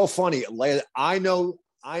 It's so funny. I know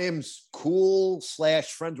I am cool /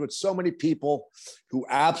 friends with so many people who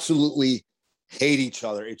absolutely hate each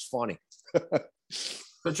other. It's funny.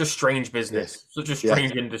 Such a strange business, such a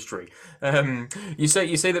strange industry. You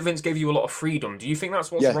say that Vince gave you a lot of freedom. Do you think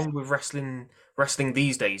that's what's wrong with wrestling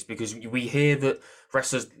these days? Because we hear that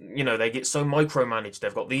wrestlers, you know, they get so micromanaged.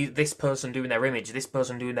 They've got this person doing their image, this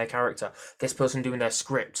person doing their character, this person doing their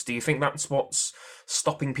scripts. Do you think that's what's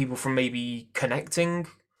stopping people from maybe connecting?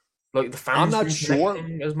 Like the fans, I'm not sure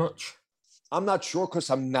as much. I'm not sure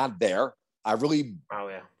because I'm not there. I've really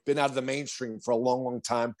been out of the mainstream for a long, long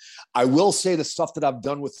time. I will say the stuff that I've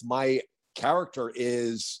done with my character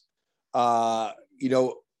is, you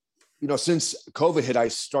know, since COVID hit, I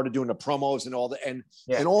started doing the promos and all that, and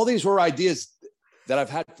all these were ideas that I've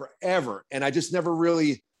had forever, and I just never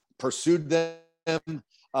really pursued them.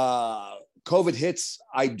 COVID hits,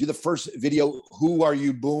 I do the first video, "Who Are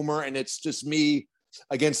You, Boomer?" and it's just me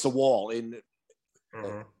against the wall in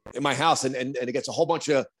my house, and it gets a whole bunch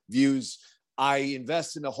of views. I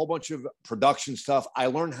invest in a whole bunch of production stuff. I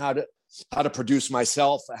learned how to produce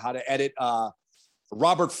myself, how to edit.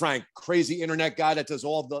 Robert Frank, crazy internet guy that does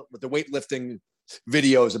all the weightlifting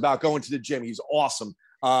videos about going to the gym. He's awesome.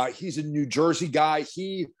 He's a New Jersey guy.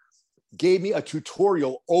 He gave me a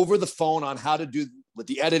tutorial over the phone on how to do with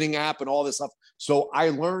the editing app and all this stuff. So I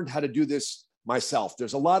learned how to do this myself.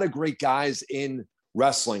 There's a lot of great guys in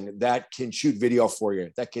wrestling that can shoot video for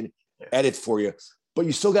you, that can edit for you, but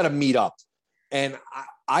you still got to meet up. And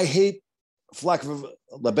I hate, for lack of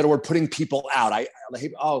a better word, putting people out. I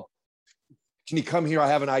hate, can you come here? I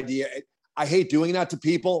have an idea. I hate doing that to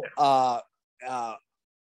people. I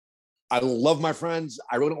love my friends.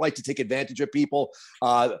 I really don't like to take advantage of people.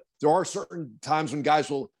 There are certain times when guys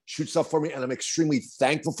will shoot stuff for me, and I'm extremely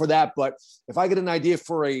thankful for that. But if I get an idea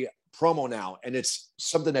for a promo now, and it's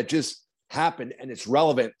something that just happened and it's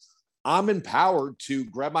relevant, I'm empowered to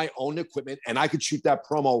grab my own equipment and I could shoot that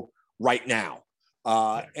promo right now.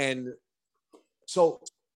 And so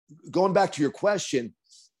going back to your question,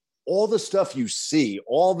 all the stuff you see,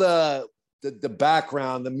 all the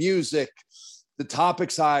background, the music, the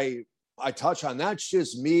topics I touch on, that's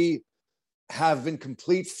just me having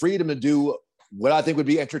complete freedom to do what I think would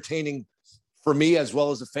be entertaining for me as well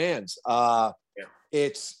as the fans.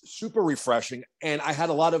 It's super refreshing. And I had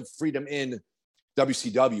a lot of freedom in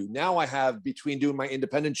WCW. Now I have, between doing my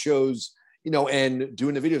independent shows, you know, and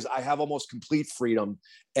doing the videos, I have almost complete freedom.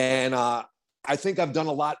 And I think I've done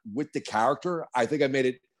a lot with the character. I think I made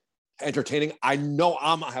it entertaining. I know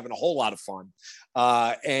I'm having a whole lot of fun.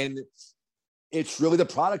 And it's really the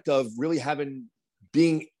product of really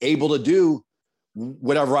being able to do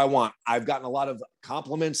whatever I want. I've gotten a lot of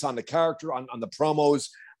compliments on the character, on the promos.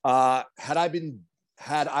 Had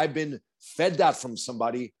I been fed that from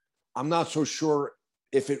somebody, I'm not so sure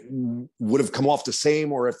if it would have come off the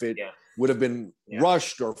same, or if it would have been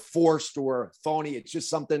rushed or forced or phony. It's just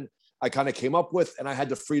something I kind of came up with, and I had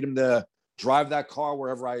the freedom to drive that car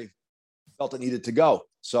wherever I felt it needed to go.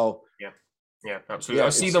 So yeah, absolutely. I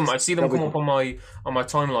see them come up on my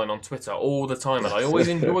timeline on Twitter all the time, and I always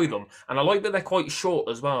enjoy them. And I like that they're quite short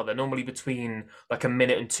as well. They're normally between like a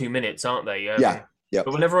minute and 2 minutes, aren't they? Yeah.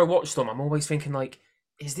 But whenever I watch them, I'm always thinking like,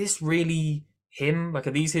 is this really him? Like,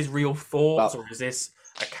 are these his real thoughts, or is this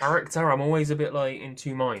a character? I'm always a bit like in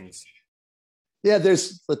two minds. Yeah,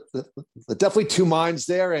 there's definitely two minds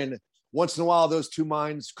there, and once in a while those two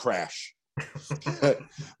minds crash.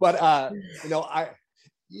 But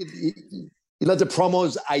the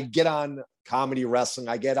promos, I get on comedy wrestling,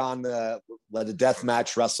 I get on the death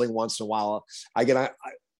match wrestling once in a while. I get on,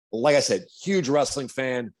 like I said, huge wrestling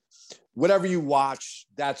fan. Whatever you watch,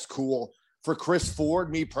 that's cool. For Chris Ford,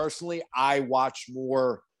 me personally, I watch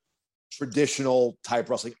more traditional type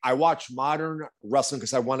wrestling. I watch modern wrestling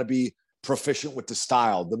because I want to be proficient with the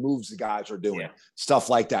style, the moves the guys are doing, stuff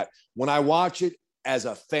like that. When I watch it as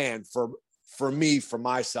a fan, for me, for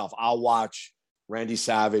myself, I'll watch Randy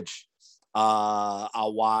Savage.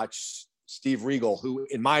 I'll watch Steve Regal, who,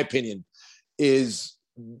 in my opinion, is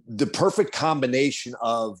the perfect combination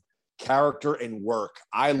of character and work.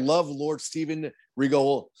 I love Lord Steven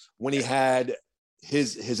Regal when he had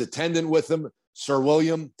his attendant with him, Sir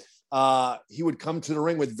William. He would come to the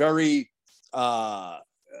ring with very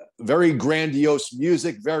grandiose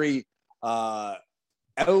music, very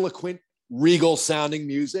eloquent, regal sounding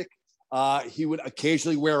music. He would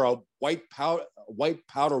occasionally wear a white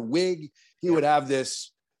powder wig. He would have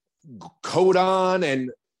this coat on, and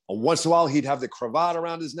once in a while he'd have the cravat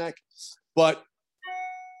around his neck. But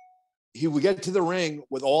he would get to the ring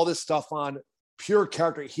with all this stuff on, pure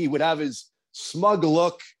character. He would have his smug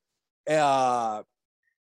look. The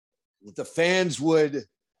fans would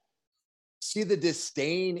see the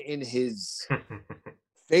disdain in his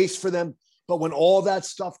face for them. But when all that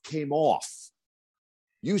stuff came off,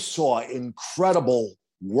 you saw incredible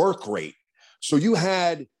work rate. So you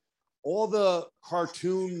had all the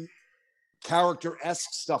cartoon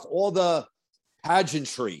character-esque stuff, all the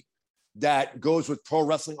pageantry that goes with pro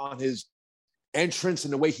wrestling on his entrance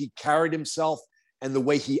and the way he carried himself and the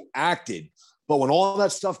way he acted. But when all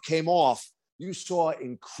that stuff came off, you saw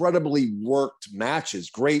incredibly worked matches,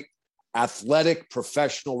 great athletic,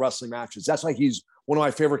 professional wrestling matches. That's why he's one of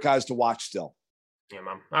my favorite guys to watch still. Yeah,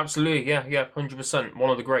 man. Absolutely. Yeah, 100%. One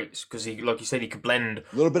of the greats, because he, like you said, he could blend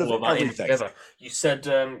a little bit of that everything in together. You said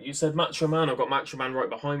Macho Man. I've got Macho Man right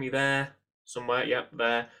behind me there somewhere. Yep,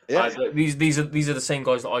 there. Yeah. These are the same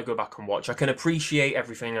guys that I go back and watch. I can appreciate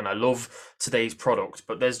everything, and I love today's product,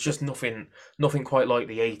 but there's just nothing quite like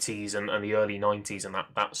the 80s and the early 90s and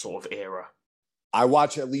that sort of era. I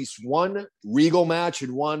watch at least one Regal match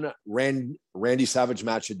and one Randy Savage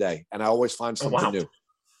match a day, and I always find something new.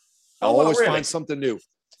 I always find something new,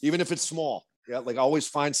 even if it's small. Yeah, like I always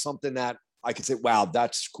find something that I can say, "Wow,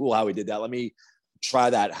 that's cool how he did that. Let me try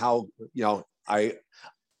that." How I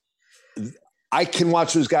can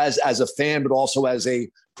watch those guys as a fan, but also as a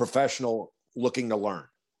professional looking to learn.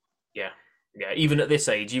 Yeah. Even at this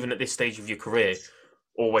age, even at this stage of your career,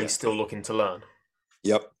 always still looking to learn.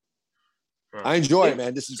 Yep. Right. I enjoy it,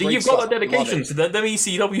 man. This is great you've got that dedication. So them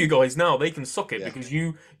ECW guys now, they can suck it because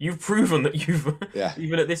you've proven that you've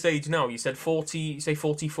even at this age now. You said 40. You say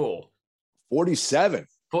 44. 47.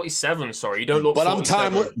 47. Sorry, you don't look. But I'm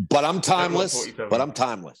timeless. But I'm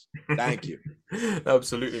timeless. Thank you.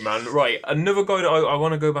 Absolutely, man. Right, another guy that I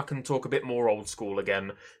want to go back and talk a bit more old school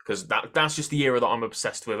again, because that's just the era that I'm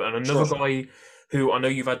obsessed with. And another guy who I know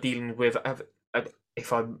you've had dealings with. I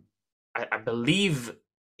believe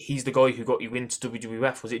he's the guy who got you into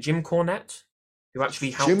WWF. Was it Jim Cornette who actually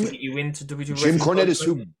helped get you into WWF? Jim Cornette is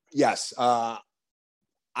who? Yes. I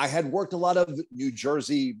had worked a lot of New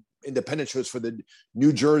Jersey independent shows for the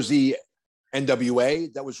New Jersey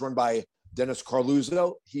NWA that was run by Dennis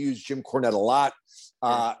Carluzzo. He used Jim Cornette a lot.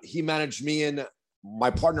 He managed me and my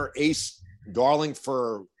partner Ace Darling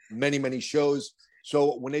for many, many shows.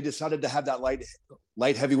 So when they decided to have that light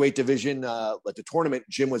heavyweight division, like the tournament,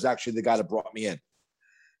 Jim was actually the guy that brought me in.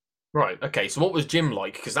 Right. Okay. So, what was Jim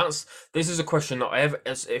like? Because this is a question that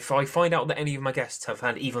if I find out that any of my guests have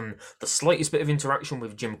had even the slightest bit of interaction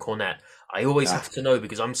with Jim Cornette, I always have to know,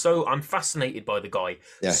 because I'm fascinated by the guy.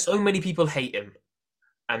 Yeah. So many people hate him,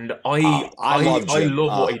 and I love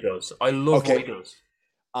what he does. I love what he does.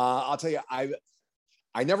 I'll tell you, I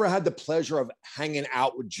never had the pleasure of hanging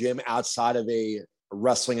out with Jim outside of a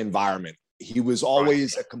wrestling environment. He was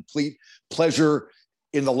always a complete pleasure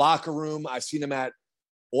in the locker room. I've seen him at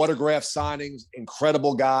autograph signings,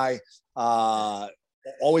 incredible guy,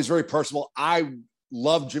 always very personable. I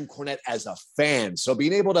loved Jim Cornette as a fan. So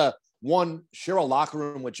being able to, one, share a locker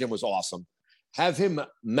room with Jim was awesome. Have him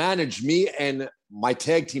manage me and my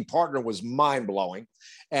tag team partner was mind-blowing.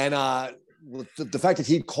 And the fact that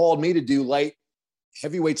he called me to do light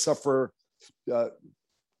heavyweight stuff for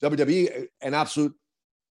WWE, an absolute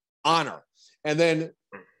honor. And then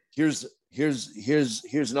here's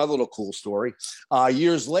another little cool story.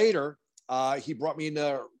 Years later, he brought me in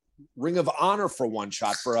the Ring of Honor for one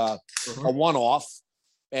shot for a one-off,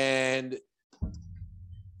 and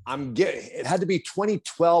it had to be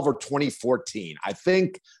 2012 or 2014. I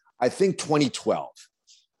think 2012.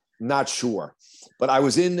 Not sure, but I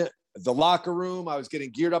was in the locker room. I was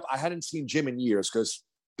getting geared up. I hadn't seen Jim in years because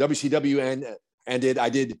WCW ended. I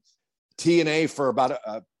did TNA for about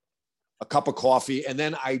a cup of coffee, and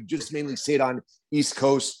then I just mainly stayed on East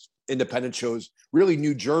Coast independent shows, really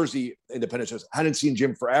New Jersey independent shows. I hadn't seen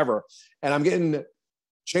Jim forever, and I'm getting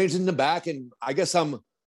changed in the back, and I guess I'm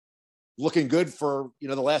looking good for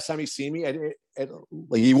the last time he's seen me. And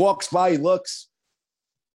like he walks by, he looks,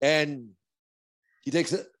 and he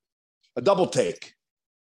takes a double take.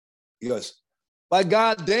 He goes, "By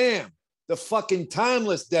God damn, the fucking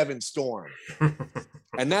timeless Devon Storm,"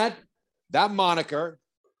 and that moniker.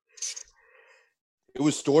 It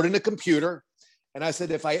was stored in a computer. And I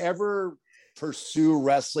said, if I ever pursue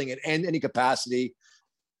wrestling in any capacity,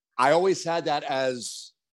 I always had that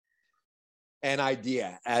as an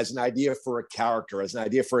idea for a character, as an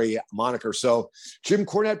idea for a moniker. So Jim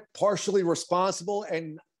Cornette, partially responsible,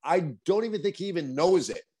 and I don't even think he even knows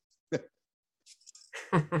it.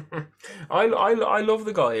 I love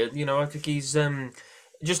the guy. I think he's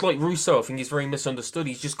just like Russo. I think he's very misunderstood.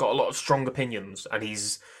 He's just got a lot of strong opinions, and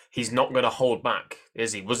he's not going to hold back,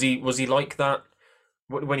 is he? Was he like that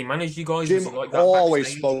when he managed you guys? Jim was he like that always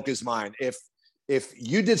backstage? spoke his mind. If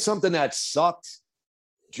you did something that sucked,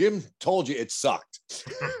 Jim told you it sucked.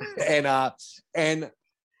 and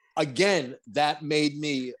again, that made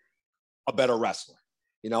me a better wrestler.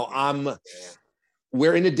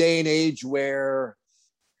 We're in a day and age where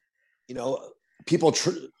people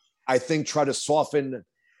I think try to soften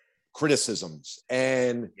criticisms,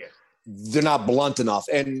 and they're not blunt enough.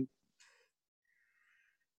 And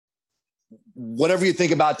whatever you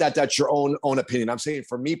think about that, that's your own opinion. I'm saying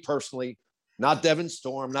for me personally, not Devon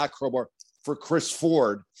Storm, not Crowbar, for Chris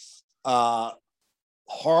Ford,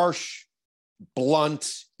 harsh,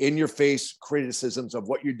 blunt, in-your-face criticisms of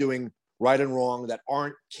what you're doing right and wrong that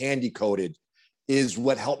aren't candy-coated is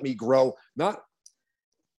what helped me grow. Not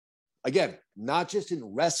just in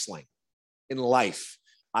wrestling, in life.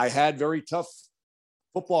 I had very tough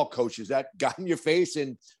football coaches that got in your face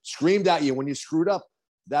and screamed at you when you screwed up.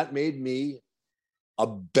 That made me a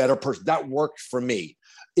better person. That worked for me.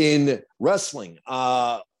 In wrestling,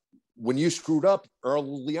 when you screwed up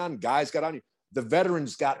early on, guys got on you. The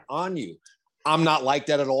veterans got on you. I'm not like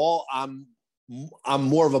that at all. I'm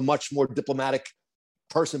more of a much more diplomatic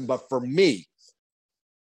person. But for me,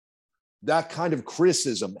 that kind of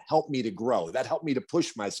criticism helped me to grow. That helped me to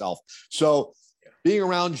push myself. So being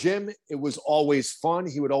around Jim, it was always fun.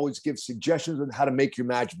 He would always give suggestions on how to make your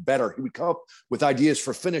match better. He would come up with ideas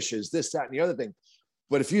for finishes, this, that, and the other thing.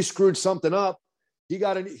 But if you screwed something up, he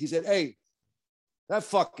said, "Hey, that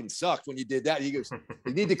fucking sucked when you did that." He goes,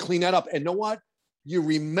 "You need to clean that up." And know what? You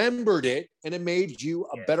remembered it, and it made you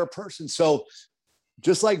a better person. So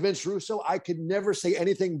just like Vince Russo, I could never say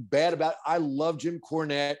anything bad about it. I love Jim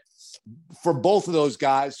Cornette. For both of those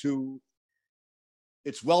guys who,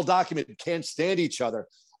 it's well documented, can't stand each other,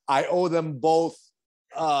 I owe them both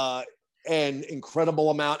an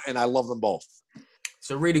incredible amount, and I love them both. It's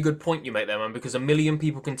a really good point you make there, man, because a million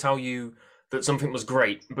people can tell you that something was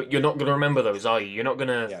great, but you're not going to remember those, are you? You're not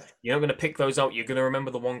going to pick those out. You're going to remember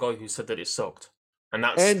the one guy who said that it sucked. And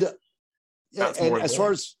that's as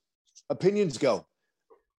far as opinions go,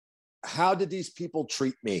 how did these people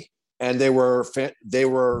treat me? And they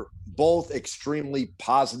were both extremely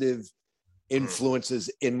positive influences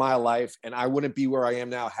in my life, and I wouldn't be where I am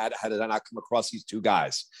now had I not come across these two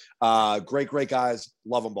guys. Great guys.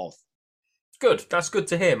 Love them both. Good. That's good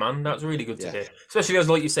to hear, man. That's really good to hear. Especially as,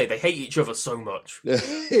 like you say, they hate each other so much.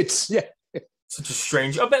 It's such a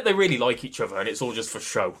strange. I bet they really like each other, and it's all just for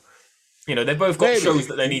show. They both got shows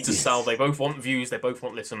that they need to sell. They both want views. They both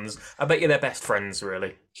want listens. I bet you they're best friends,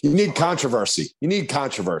 really. You need controversy.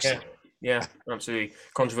 Yeah, absolutely.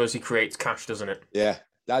 Controversy creates cash, doesn't it? Yeah,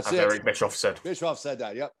 that's as it. Eric Bischoff said. Bischoff said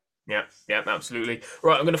that, yep. Yeah, absolutely.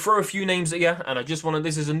 Right, I'm going to throw a few names at you, and I just want to.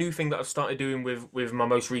 This is a new thing that I've started doing with my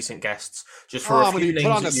most recent guests. Just for a few names.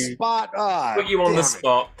 Put on the spot. Put you on the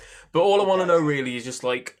spot. But all I want to know really is just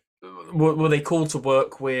like were they cool to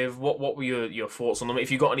work with? What were your thoughts on them?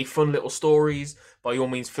 If you got any fun little stories, by all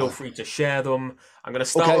means, feel free to share them. I'm going to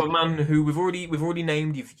start with a man who we've already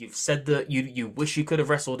named. You've said that you wish you could have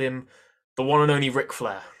wrestled him, the one and only Ric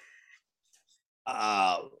Flair.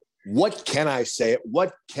 What can I say?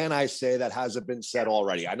 What can I say that hasn't been said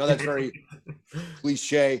already? I know that's very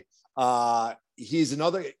cliche. He's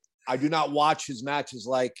another. I do not watch his matches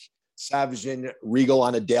like Savage and Regal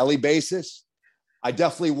on a daily basis. I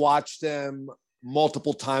definitely watch them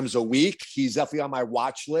multiple times a week. He's definitely on my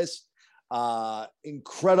watch list.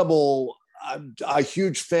 Incredible. I'm a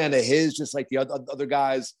huge fan of his, just like the other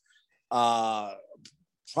guys. Probably.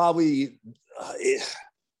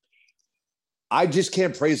 I just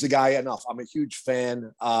can't praise the guy enough. I'm a huge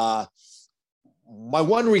fan. My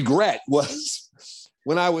one regret was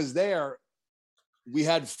when I was there, we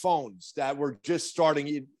had phones that were just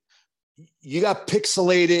starting. You got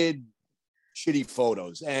pixelated, shitty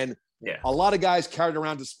photos. And a lot of guys carried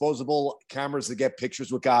around disposable cameras to get pictures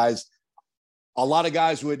with guys. A lot of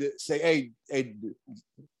guys would say, hey,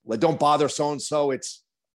 don't bother so-and-so. It's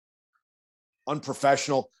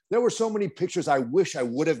unprofessional. There were so many pictures I wish I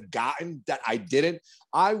would have gotten that I didn't.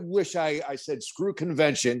 I wish I said, screw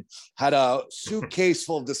convention, had a suitcase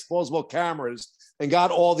full of disposable cameras and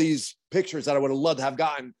got all these pictures that I would have loved to have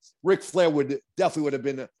gotten. Ric Flair definitely would have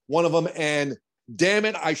been one of them. And damn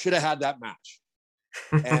it, I should have had that match.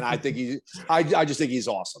 And I think I just think he's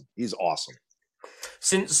awesome. He's awesome.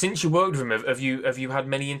 Since you worked with him, have you had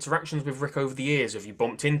many interactions with Rick over the years? Have you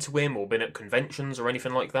bumped into him or been at conventions or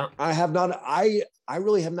anything like that? I have not. I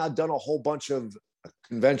really have not done a whole bunch of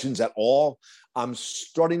conventions at all. I'm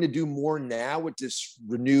starting to do more now with this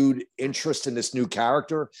renewed interest in this new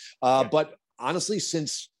character. But honestly,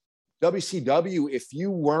 since WCW, if you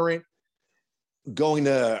weren't going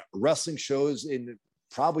to wrestling shows in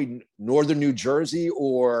probably northern New Jersey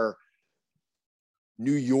or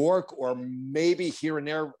New York, or maybe here and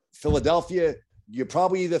there, Philadelphia, you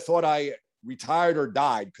probably either thought I retired or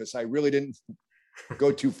died, because I really didn't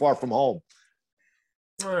go too far from home.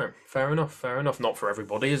 All right, fair enough. Not for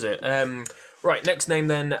everybody, is it? Right, next name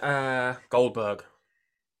then, Goldberg.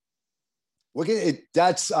 Look at it.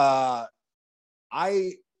 That's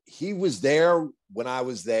he was there when I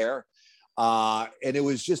was there, and it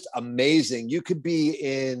was just amazing. You could be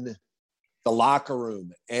in the locker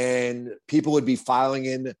room and people would be filing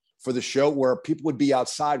in for the show, where people would be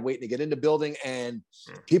outside waiting to get in the building and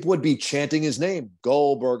people would be chanting his name,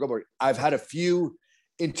 Goldberg, Goldberg. I've had a few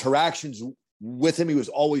interactions with him. He was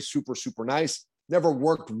always super, super nice. Never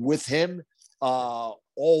worked with him.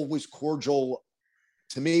 Always cordial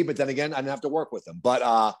to me, but then again, I didn't have to work with him.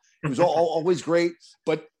 But he was always great.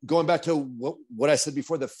 But going back to what I said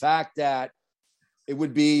before, the fact that it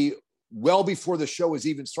would be well before the show was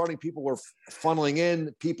even starting, people were funneling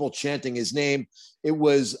in, people chanting his name. It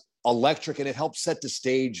was electric, and it helped set the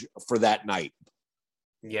stage for that night.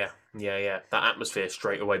 Yeah. That atmosphere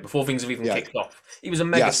straight away before things have even kicked off. He was a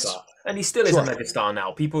megastar, and he still is a megastar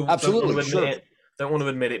now. People don't want to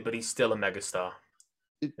admit it, but he's still a megastar,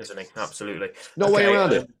 isn't he? Absolutely. No way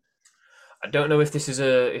around it. I don't know if this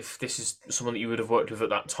is someone that you would have worked with at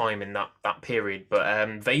that time in that period, but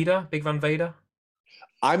Vader, Big Van Vader.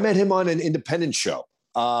 I met him on an independent show.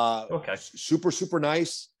 Okay. Super, super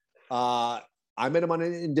nice. I met him on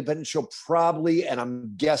an independent show probably, and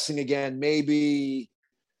I'm guessing again, maybe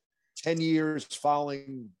 10 years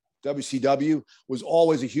following WCW. Was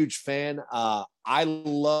always a huge fan. I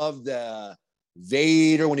loved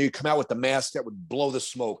Vader when he come out with the mask that would blow the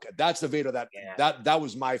smoke. That's the Vader that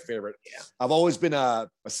was my favorite. Yeah. I've always been a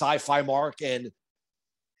sci-fi mark, and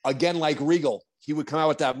again, like Regal, he would come out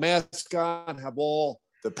with that mask on, have all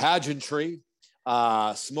the pageantry,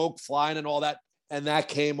 smoke flying and all that. And that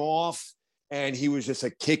came off, and he was just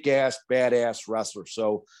a kick-ass, badass wrestler.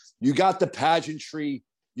 So you got the pageantry,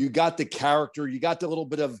 you got the character, you got the little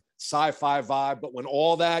bit of sci-fi vibe. But when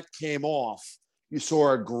all that came off, you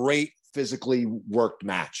saw a great physically worked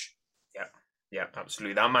match. Yeah,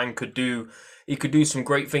 absolutely. That man could do some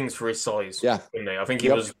great things for his size. Yeah. I think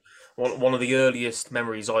he was one of the earliest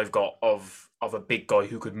memories I've got of a big guy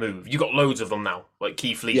who could move. You got loads of them now, like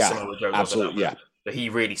Keith Lee, Samoa Joe. Absolutely, yeah. But he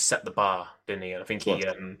really set the bar, didn't he? And I think he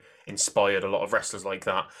inspired a lot of wrestlers like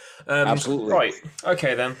that. Absolutely. Right.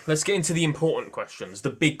 Okay, then. Let's get into the important questions,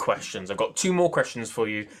 the big questions. I've got 2 more questions for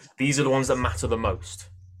you. These are the ones that matter the most.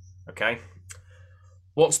 Okay?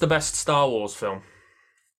 What's the best Star Wars film?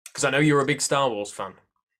 Because I know you're a big Star Wars fan.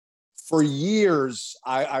 For years,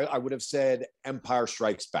 I would have said Empire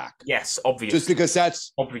Strikes Back. Yes, obviously. Just because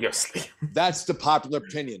that's the popular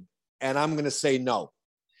opinion. And I'm going to say no.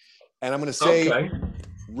 And I'm going to say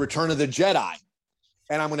Return of the Jedi.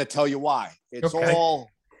 and I'm going to tell you why. It's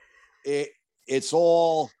Okay. it's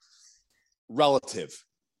all relative.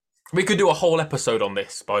 We could do a whole episode on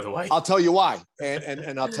this, by the way. I'll tell you why,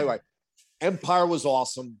 and I'll tell you why. Empire was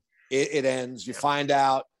awesome. It ends. You find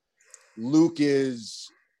out Darth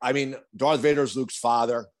Vader's Luke's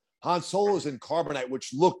father. Han Solo's in carbonite,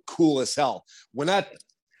 which looked cool as hell. When that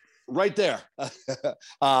right there,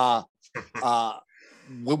 when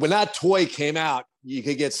that toy came out, you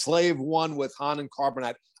could get Slave One with Han and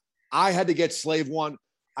carbonite. I had to get Slave One.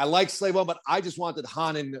 I like Slave One, but I just wanted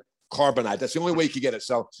Han and carbonite. That's the only way you could get it.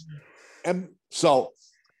 So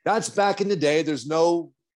that's back in the day. There's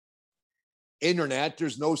no internet.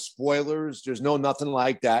 There's no spoilers. There's no nothing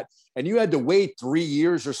like that. And you had to wait 3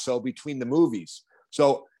 years or so between the movies.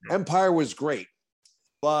 So Empire was great.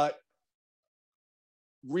 But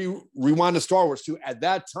rewind to Star Wars 2. At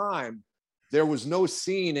that time, there was no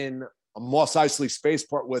scene in a Mos Eisley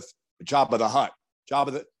spaceport with Jabba the Hutt.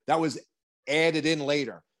 That was added in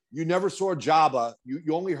later. You never saw Jabba.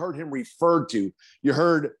 You only heard him referred to. You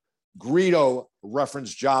heard Greedo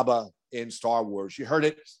reference Jabba in Star Wars. You heard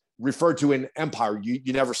it referred to in Empire.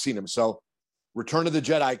 You never seen him. So Return of the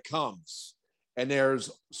Jedi comes, and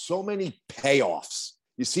there's so many payoffs.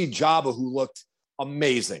 You see Jabba, who looked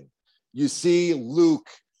amazing. You see Luke,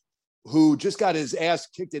 who just got his ass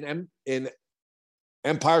kicked in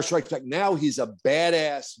Empire Strikes Back. Now he's a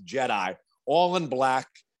badass Jedi, all in black,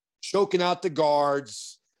 choking out the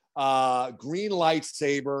guards, green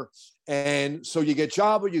lightsaber. And so you get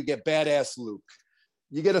Jabba, you get badass Luke.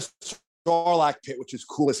 You get a Sarlacc pit, which is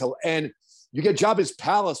cool as hell. And you get Jabba's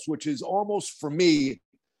palace, which is almost, for me,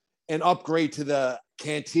 an upgrade to the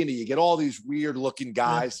cantina. You get all these weird looking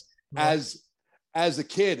guys. Yeah. As a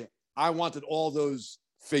kid, I wanted all those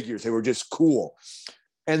figures. They were just cool.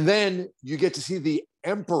 And then you get to see the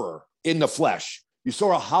Emperor in the flesh. You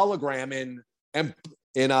saw a hologram in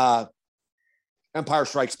Empire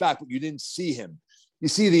Strikes Back, but you didn't see him. You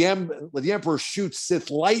see the Emperor shoots Sith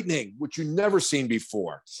lightning, which you never seen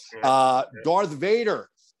before. Darth Vader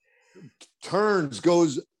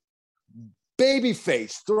goes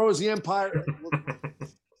babyface, throws the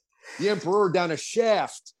Emperor down a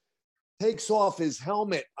shaft, takes off his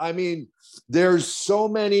helmet. I mean, there's so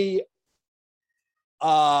many.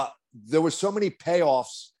 There were so many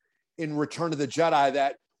payoffs in Return of the Jedi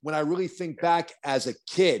that when I really think back as a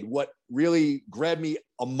kid, what really grabbed me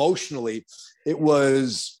emotionally, it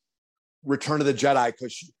was Return of the Jedi,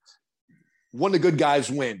 because one of the good guys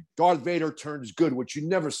win. Darth Vader turns good, which you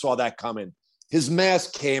never saw that coming. His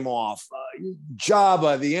mask came off.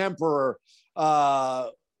 Jabba, the Emperor,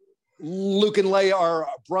 Luke and Leia are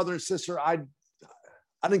brother and sister. I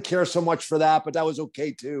didn't care so much for that, but that was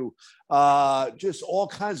okay too. Just all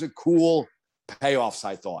kinds of cool payoffs,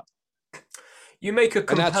 I thought. You make a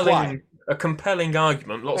compelling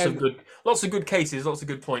argument. Lots of good cases, lots of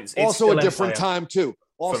good points. It's also a different time too.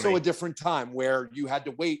 Also a different time where you had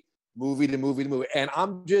to wait movie to movie to movie. And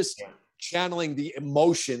I'm just channeling the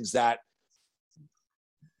emotions that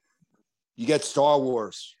you get. Star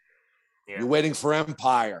Wars. Yeah. You're waiting for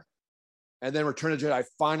Empire. And then Return of the Jedi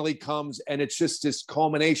finally comes, and it's just this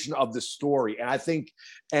culmination of the story. And I think,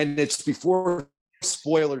 and it's before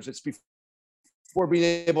spoilers, it's before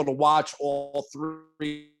being able to watch all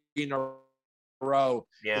three in a row.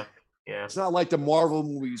 Yeah. It's not like the Marvel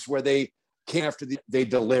movies where they came after they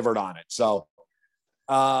delivered on it. So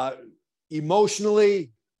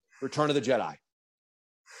emotionally, Return of the Jedi.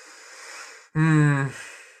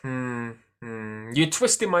 You're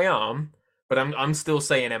twisting my arm, but I'm still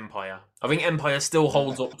saying Empire. I think Empire still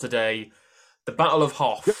holds up today. The Battle of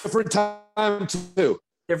Hoth. Different time too.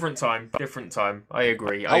 Different time. I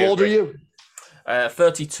agree. How old are you?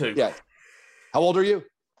 32. Yeah. How old are you?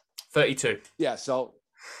 32. Yeah, so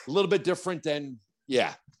a little bit different than,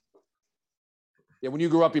 yeah. When you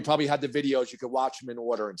grew up, you probably had the videos. You could watch them in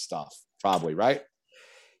order and stuff, probably, right?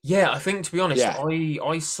 Yeah, I think, to be honest,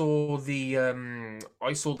 I saw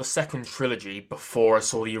the second trilogy before I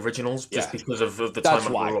saw the originals, just because of the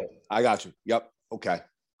time I grew up. I got you. Yep. Okay.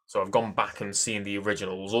 So I've gone back and seen the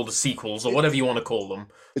originals, or the sequels, or whatever you want to call them.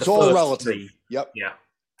 It's all relative. Yep.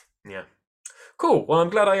 Yeah. Cool. Well, I'm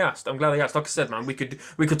glad I asked. Like I said, man, we could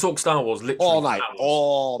talk Star Wars literally all night,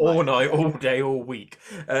 all night, all day, all week.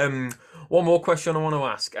 One more question I want to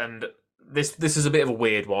ask, and this is a bit of a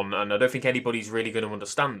weird one, and I don't think anybody's really going to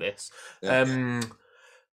understand this. Yeah.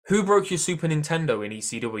 Who broke your Super Nintendo in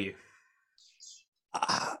ECW?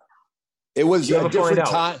 It was a different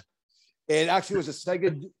time. It actually was a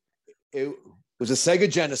Sega. It was a Sega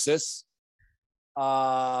Genesis,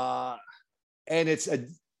 and it's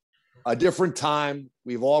a different time.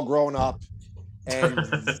 We've all grown up. and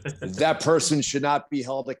that person should not be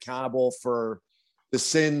held accountable for the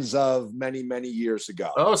sins of many, many years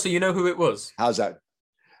ago. Oh, so you know who it was? How's that?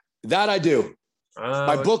 That I do.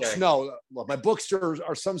 My books, okay. no. My books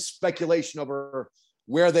are some speculation over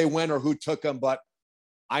where they went or who took them, but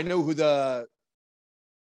I know who the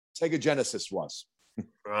Sega Genesis was.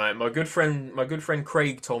 Right, my good friend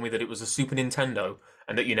Craig told me that it was a Super Nintendo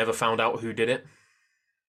and that you never found out who did it.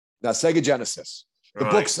 Now, Sega Genesis. The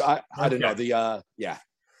Right. books, I don't Okay. know. Yeah.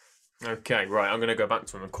 Okay, right. I'm going to go back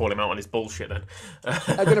to him and call him out on his bullshit then.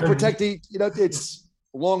 I'm going to protect it's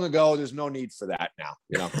long ago. There's no need for that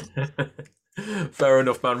now, Fair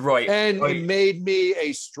enough, man. Right. And Right. it made me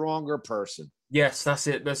a stronger person. Yes, that's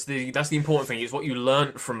it. That's the important thing. It's what you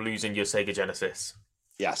learnt from losing your Sega Genesis,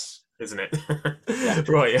 Yes. isn't it? Yeah.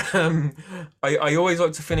 Right. I always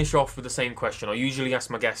like to finish off with the same question. I usually ask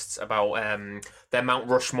my guests about their Mount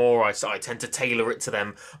Rushmore. I tend to tailor it to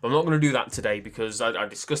them. But I'm not going to do that today because I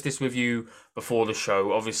discussed this with you before the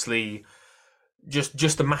show. Obviously,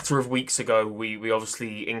 just a matter of weeks ago, we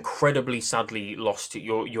obviously incredibly sadly lost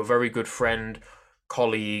your very good friend,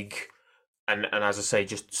 colleague, and as I say,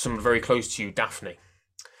 just someone very close to you, Daphne.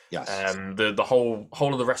 Yes. The whole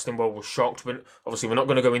of the wrestling world was shocked, but obviously we're not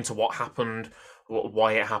going to go into what happened,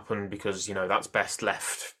 why it happened, because that's best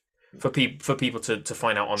left for people to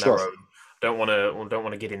find out on Sure. their own. Don't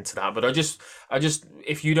want to get into that, but I just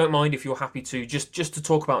if you don't mind, if you're happy to just to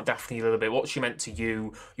talk about Daphne a little bit, what she meant to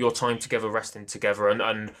you, your time together, wrestling together,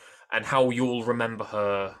 and how you'll remember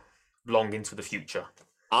her long into the future.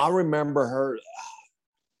 I remember her.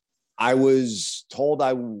 I was told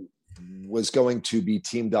I was going to be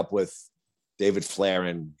teamed up with David Flair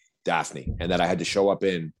and Daphne, and that I had to show up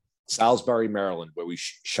in Salisbury, Maryland, where we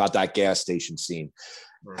shot that gas station scene.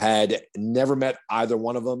 Had never met either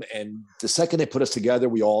one of them, and the second they put us together,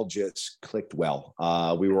 we all just clicked well.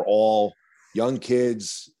 We were all young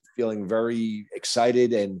kids, feeling very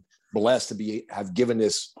excited and blessed to have given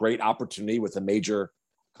this great opportunity with a major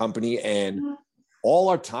company, and all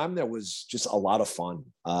our time there was just a lot of fun.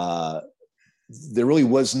 There really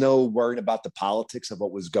was no worrying about the politics of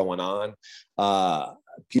what was going on.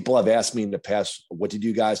 People have asked me in the past, what did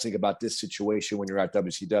you guys think about this situation when you're at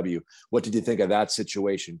WCW? What did you think of that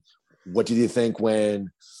situation? What did you think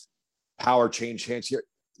when power changed hands here?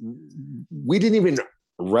 We didn't even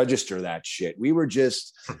register that shit. We were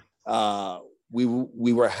just,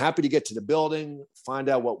 we were happy to get to the building, find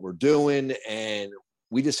out what we're doing. And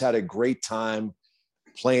we just had a great time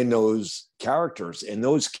playing those characters, and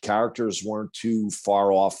those characters weren't too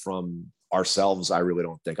far off from ourselves. I really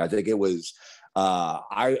don't think. I think it was.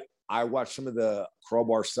 I watched some of the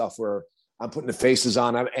Crowbar stuff where I'm putting the faces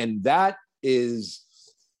on, and that is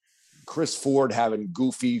Chris Ford having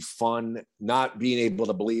goofy fun, not being able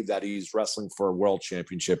to believe that he's wrestling for a world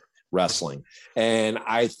championship wrestling. And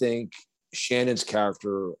I think Shannon's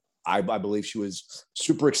character, I believe she was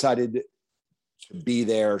super excited to be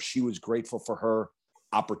there. She was grateful for her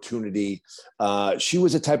opportunity. She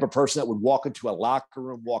was the type of person that would walk into a locker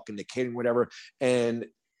room, walk into catering, whatever, and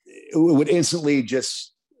it would instantly joy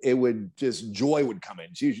would come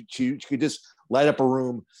in. She could just light up a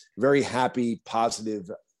room, very happy, positive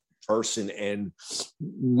person. And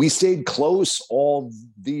we stayed close all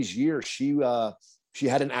these years. She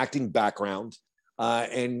had an acting background.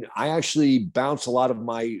 And I actually bounced a lot of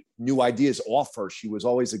my new ideas off her. She was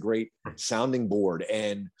always a great sounding board.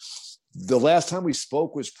 And the last time we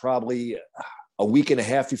spoke was probably a week and a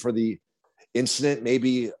half before the incident,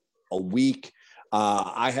 maybe a week.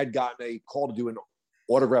 I had gotten a call to do an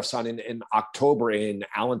autograph signing in October in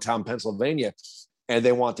Allentown, Pennsylvania, and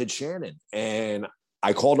they wanted Shannon. And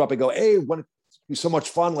I called her up and go, "Hey, it'd be so much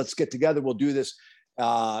fun. Let's get together. We'll do this. We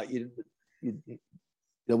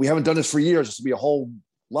haven't done this for years. This will be a whole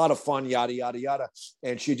lot of fun, yada, yada, yada."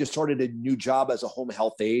 And she had just started a new job as a home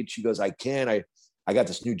health aide. She goes, I got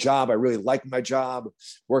this new job. I really like my job,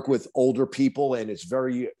 work with older people, and it's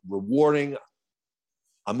very rewarding.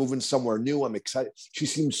 I'm moving somewhere new. I'm excited. She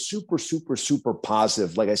seems super, super, super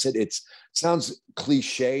positive. Like I said, it sounds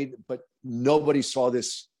cliched, but nobody saw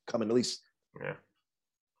this coming. At least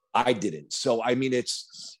I didn't. So, I mean,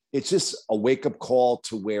 it's just a wake-up call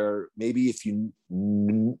to where maybe if you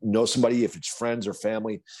know somebody, if it's friends or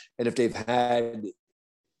family, and if they've had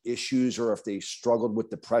issues or if they struggled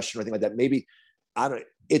with depression or anything like that, maybe,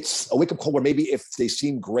 it's a wake-up call where maybe if they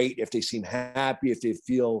seem great, if they seem happy, if they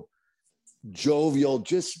feel jovial,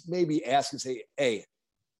 just maybe ask and say, "Hey,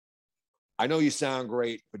 I know you sound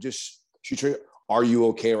great, but just are you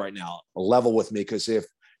okay right now? Level with me, because if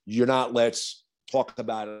you're not, let's talk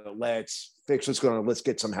about it. Let's fix what's going on. Let's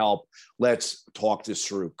get some help. Let's talk this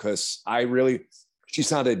through." Because she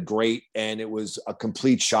sounded great. And it was a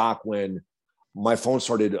complete shock when my phone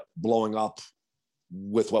started blowing up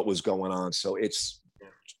with what was going on. So it's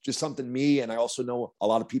just something me, and I also know a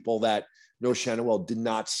lot of people that know Shannawell did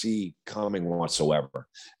not see coming whatsoever.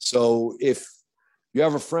 So if you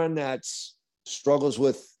have a friend that struggles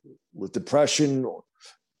with depression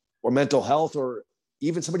or mental health, or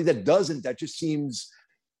even somebody that doesn't, that just seems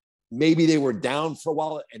maybe they were down for a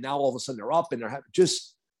while and now all of a sudden they're up and they're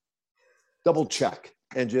just double check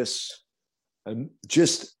and just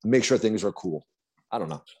make sure things are cool. I don't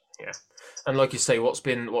know. Yeah. And like you say, what's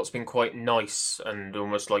been quite nice and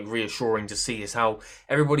almost like reassuring to see is how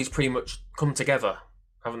everybody's pretty much come together,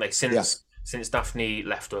 haven't they? Since Daphne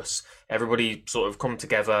left us, everybody sort of come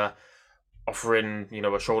together, offering,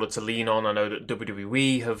 a shoulder to lean on. I know that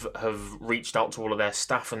WWE have reached out to all of their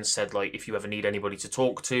staff and said, like, if you ever need anybody to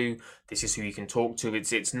talk to, this is who you can talk to.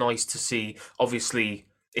 It's nice to see. Obviously,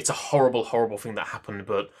 it's a horrible, horrible thing that happened,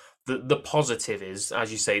 but the positive is,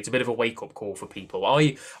 as you say, it's a bit of a wake-up call for people.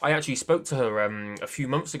 I actually spoke to her a few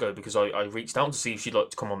months ago because I reached out to see if she'd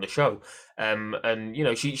like to come on the show. And,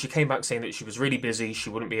 she came back saying that she was really busy. She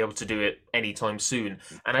wouldn't be able to do it anytime soon.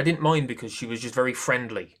 And I didn't mind because she was just very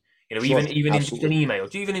friendly. Sure, even in just an email,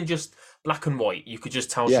 even in just black and white, you could just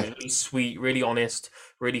tell she was really sweet, really honest,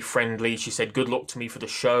 really friendly. She said good luck to me for the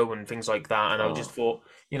show and things like that. And I just thought,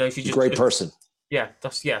 she's just a great person. Yeah,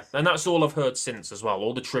 and that's all I've heard since as well.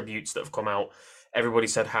 All the tributes that have come out, everybody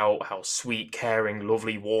said how sweet, caring,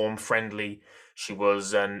 lovely, warm, friendly she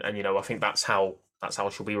was, and I think that's how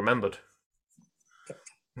she'll be remembered,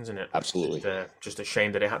 isn't it? Absolutely. Just a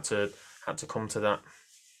shame that it had to come to that.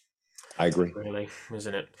 I agree. Really,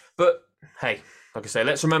 isn't it? But hey, like I say,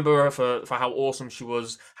 let's remember her for how awesome she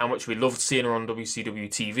was, how much we loved seeing her on WCW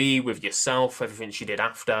TV with yourself, everything she did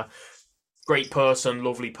after. Great person,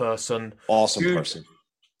 lovely person, awesome person,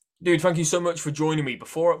 dude. Thank you so much for joining me.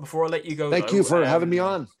 Before I let you go, thank you for having me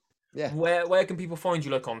on. Yeah, where can people find you?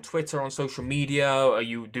 Like on Twitter, on social media? Are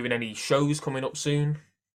you doing any shows coming up soon?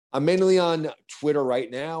 I'm mainly on Twitter right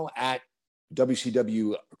now at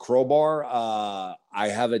WCW Crowbar. I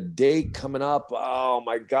have a date coming up. Oh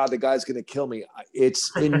my God, the guy's gonna kill me.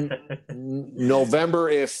 It's in November.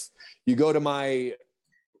 If you go to my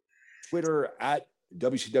Twitter at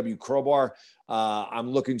WCW Crowbar. I'm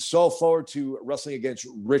looking so forward to wrestling against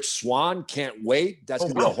Rich Swann. Can't wait. That's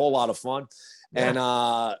going to be a whole lot of fun.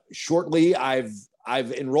 Yeah. And shortly, I've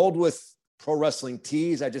enrolled with Pro Wrestling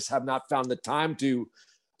Tees. I just have not found the time to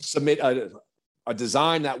submit a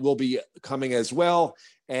design that will be coming as well.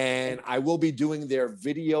 And I will be doing their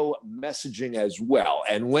video messaging as well.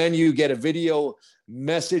 And when you get a video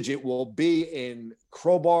message, it will be in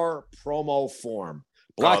Crowbar promo form,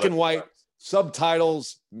 black and white.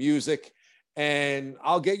 Subtitles, music, and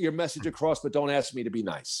I'll get your message across, but don't ask me to be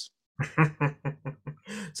nice.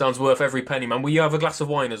 Sounds worth every penny, man. Will you have a glass of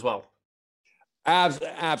wine as well?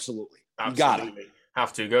 Absolutely. You got it.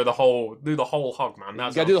 Have to do the whole hog, man. You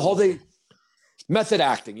got to do the whole thing. Method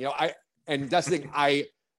acting, and that's the thing.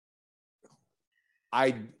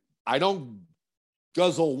 I don't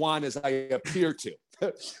guzzle wine as I appear to,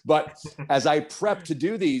 but as I prep to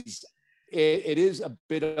do these, it is a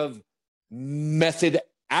bit of method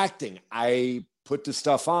acting. I put the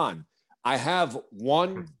stuff on. I have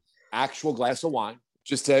one actual glass of wine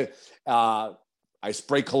just to, I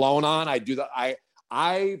spray cologne on. I do that.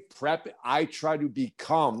 I prep. I try to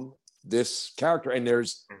become this character, and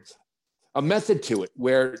there's a method to it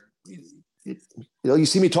where, you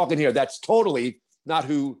see me talking here. That's totally not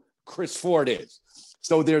who Chris Ford is.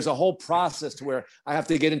 So there's a whole process to where I have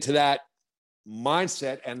to get into that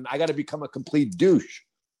mindset, and I got to become a complete douche.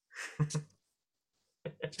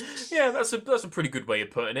 Yeah, that's a pretty good way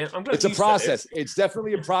of putting it. I'm glad it's a process. It's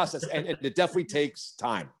definitely a process, and it definitely takes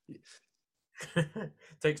time.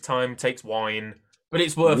 Takes time, takes wine, but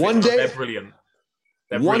it's worth it. They're brilliant.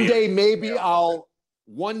 One day,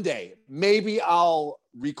 maybe I'll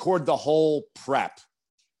record the whole prep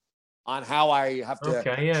on how I have to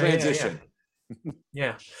transition.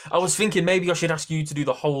 Yeah, I was thinking maybe I should ask you to do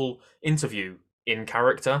the whole interview in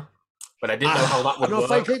character, but I didn't know how that would work.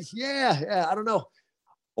 If I could. Yeah, I don't know.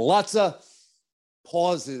 Lots of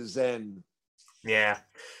pauses and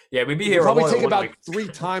we'd be here. Probably take about 3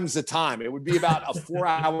 times the time. It would be about a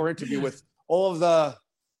 4-hour interview with all of the.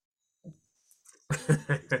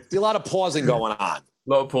 A lot of pausing going on. A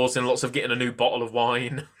lot of pausing, lots of getting a new bottle of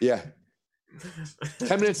wine. Yeah.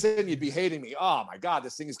 10 minutes in, you'd be hating me. Oh my God,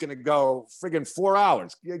 this thing is going to go friggin' 4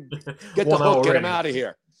 hours. Get the hook, get him out of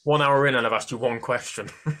here. 1 hour in, and I've asked you one question.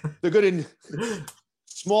 They're good in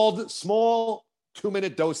small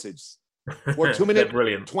 2-minute dosage, or 2 minute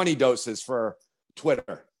 20 doses for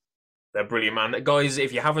Twitter. They're brilliant, man. Guys,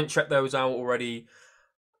 if you haven't checked those out already,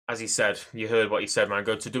 as he said, you heard what he said, man.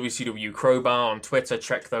 Go to WCW Crowbar on Twitter,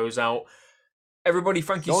 check those out. Everybody,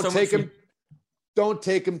 thank you so much. Don't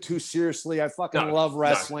take him too seriously. I fucking love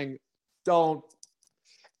wrestling. Don't.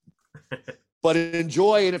 But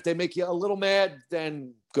enjoy, and if they make you a little mad,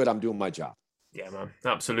 then good, I'm doing my job. Yeah, man.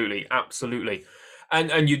 Absolutely. Absolutely.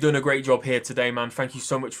 And you've done a great job here today, man. Thank you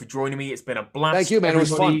so much for joining me. It's been a blast. Thank you, man. It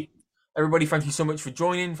was fun. Everybody, thank you so much for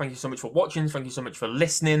joining. Thank you so much for watching. Thank you so much for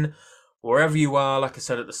listening. Wherever you are, like I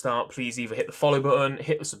said at the start, please either hit the follow button,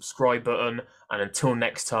 hit the subscribe button, and until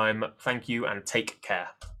next time, thank you and take care.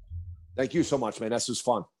 Thank you so much, man. This was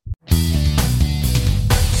fun.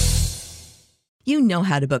 You know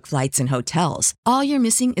how to book flights and hotels. All you're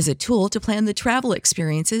missing is a tool to plan the travel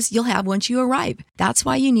experiences you'll have once you arrive. That's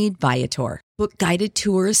why you need Viator. Book guided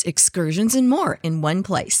tours, excursions, and more in one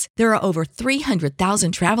place. There are over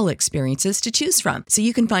 300,000 travel experiences to choose from, so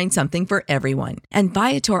you can find something for everyone. And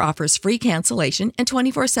Viator offers free cancellation and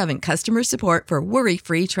 24/7 customer support for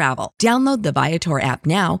worry-free travel. Download the Viator app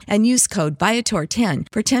now and use code Viator10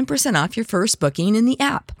 for 10% off your first booking in the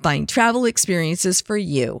app. Find travel experiences for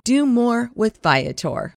you. Do more with Viator.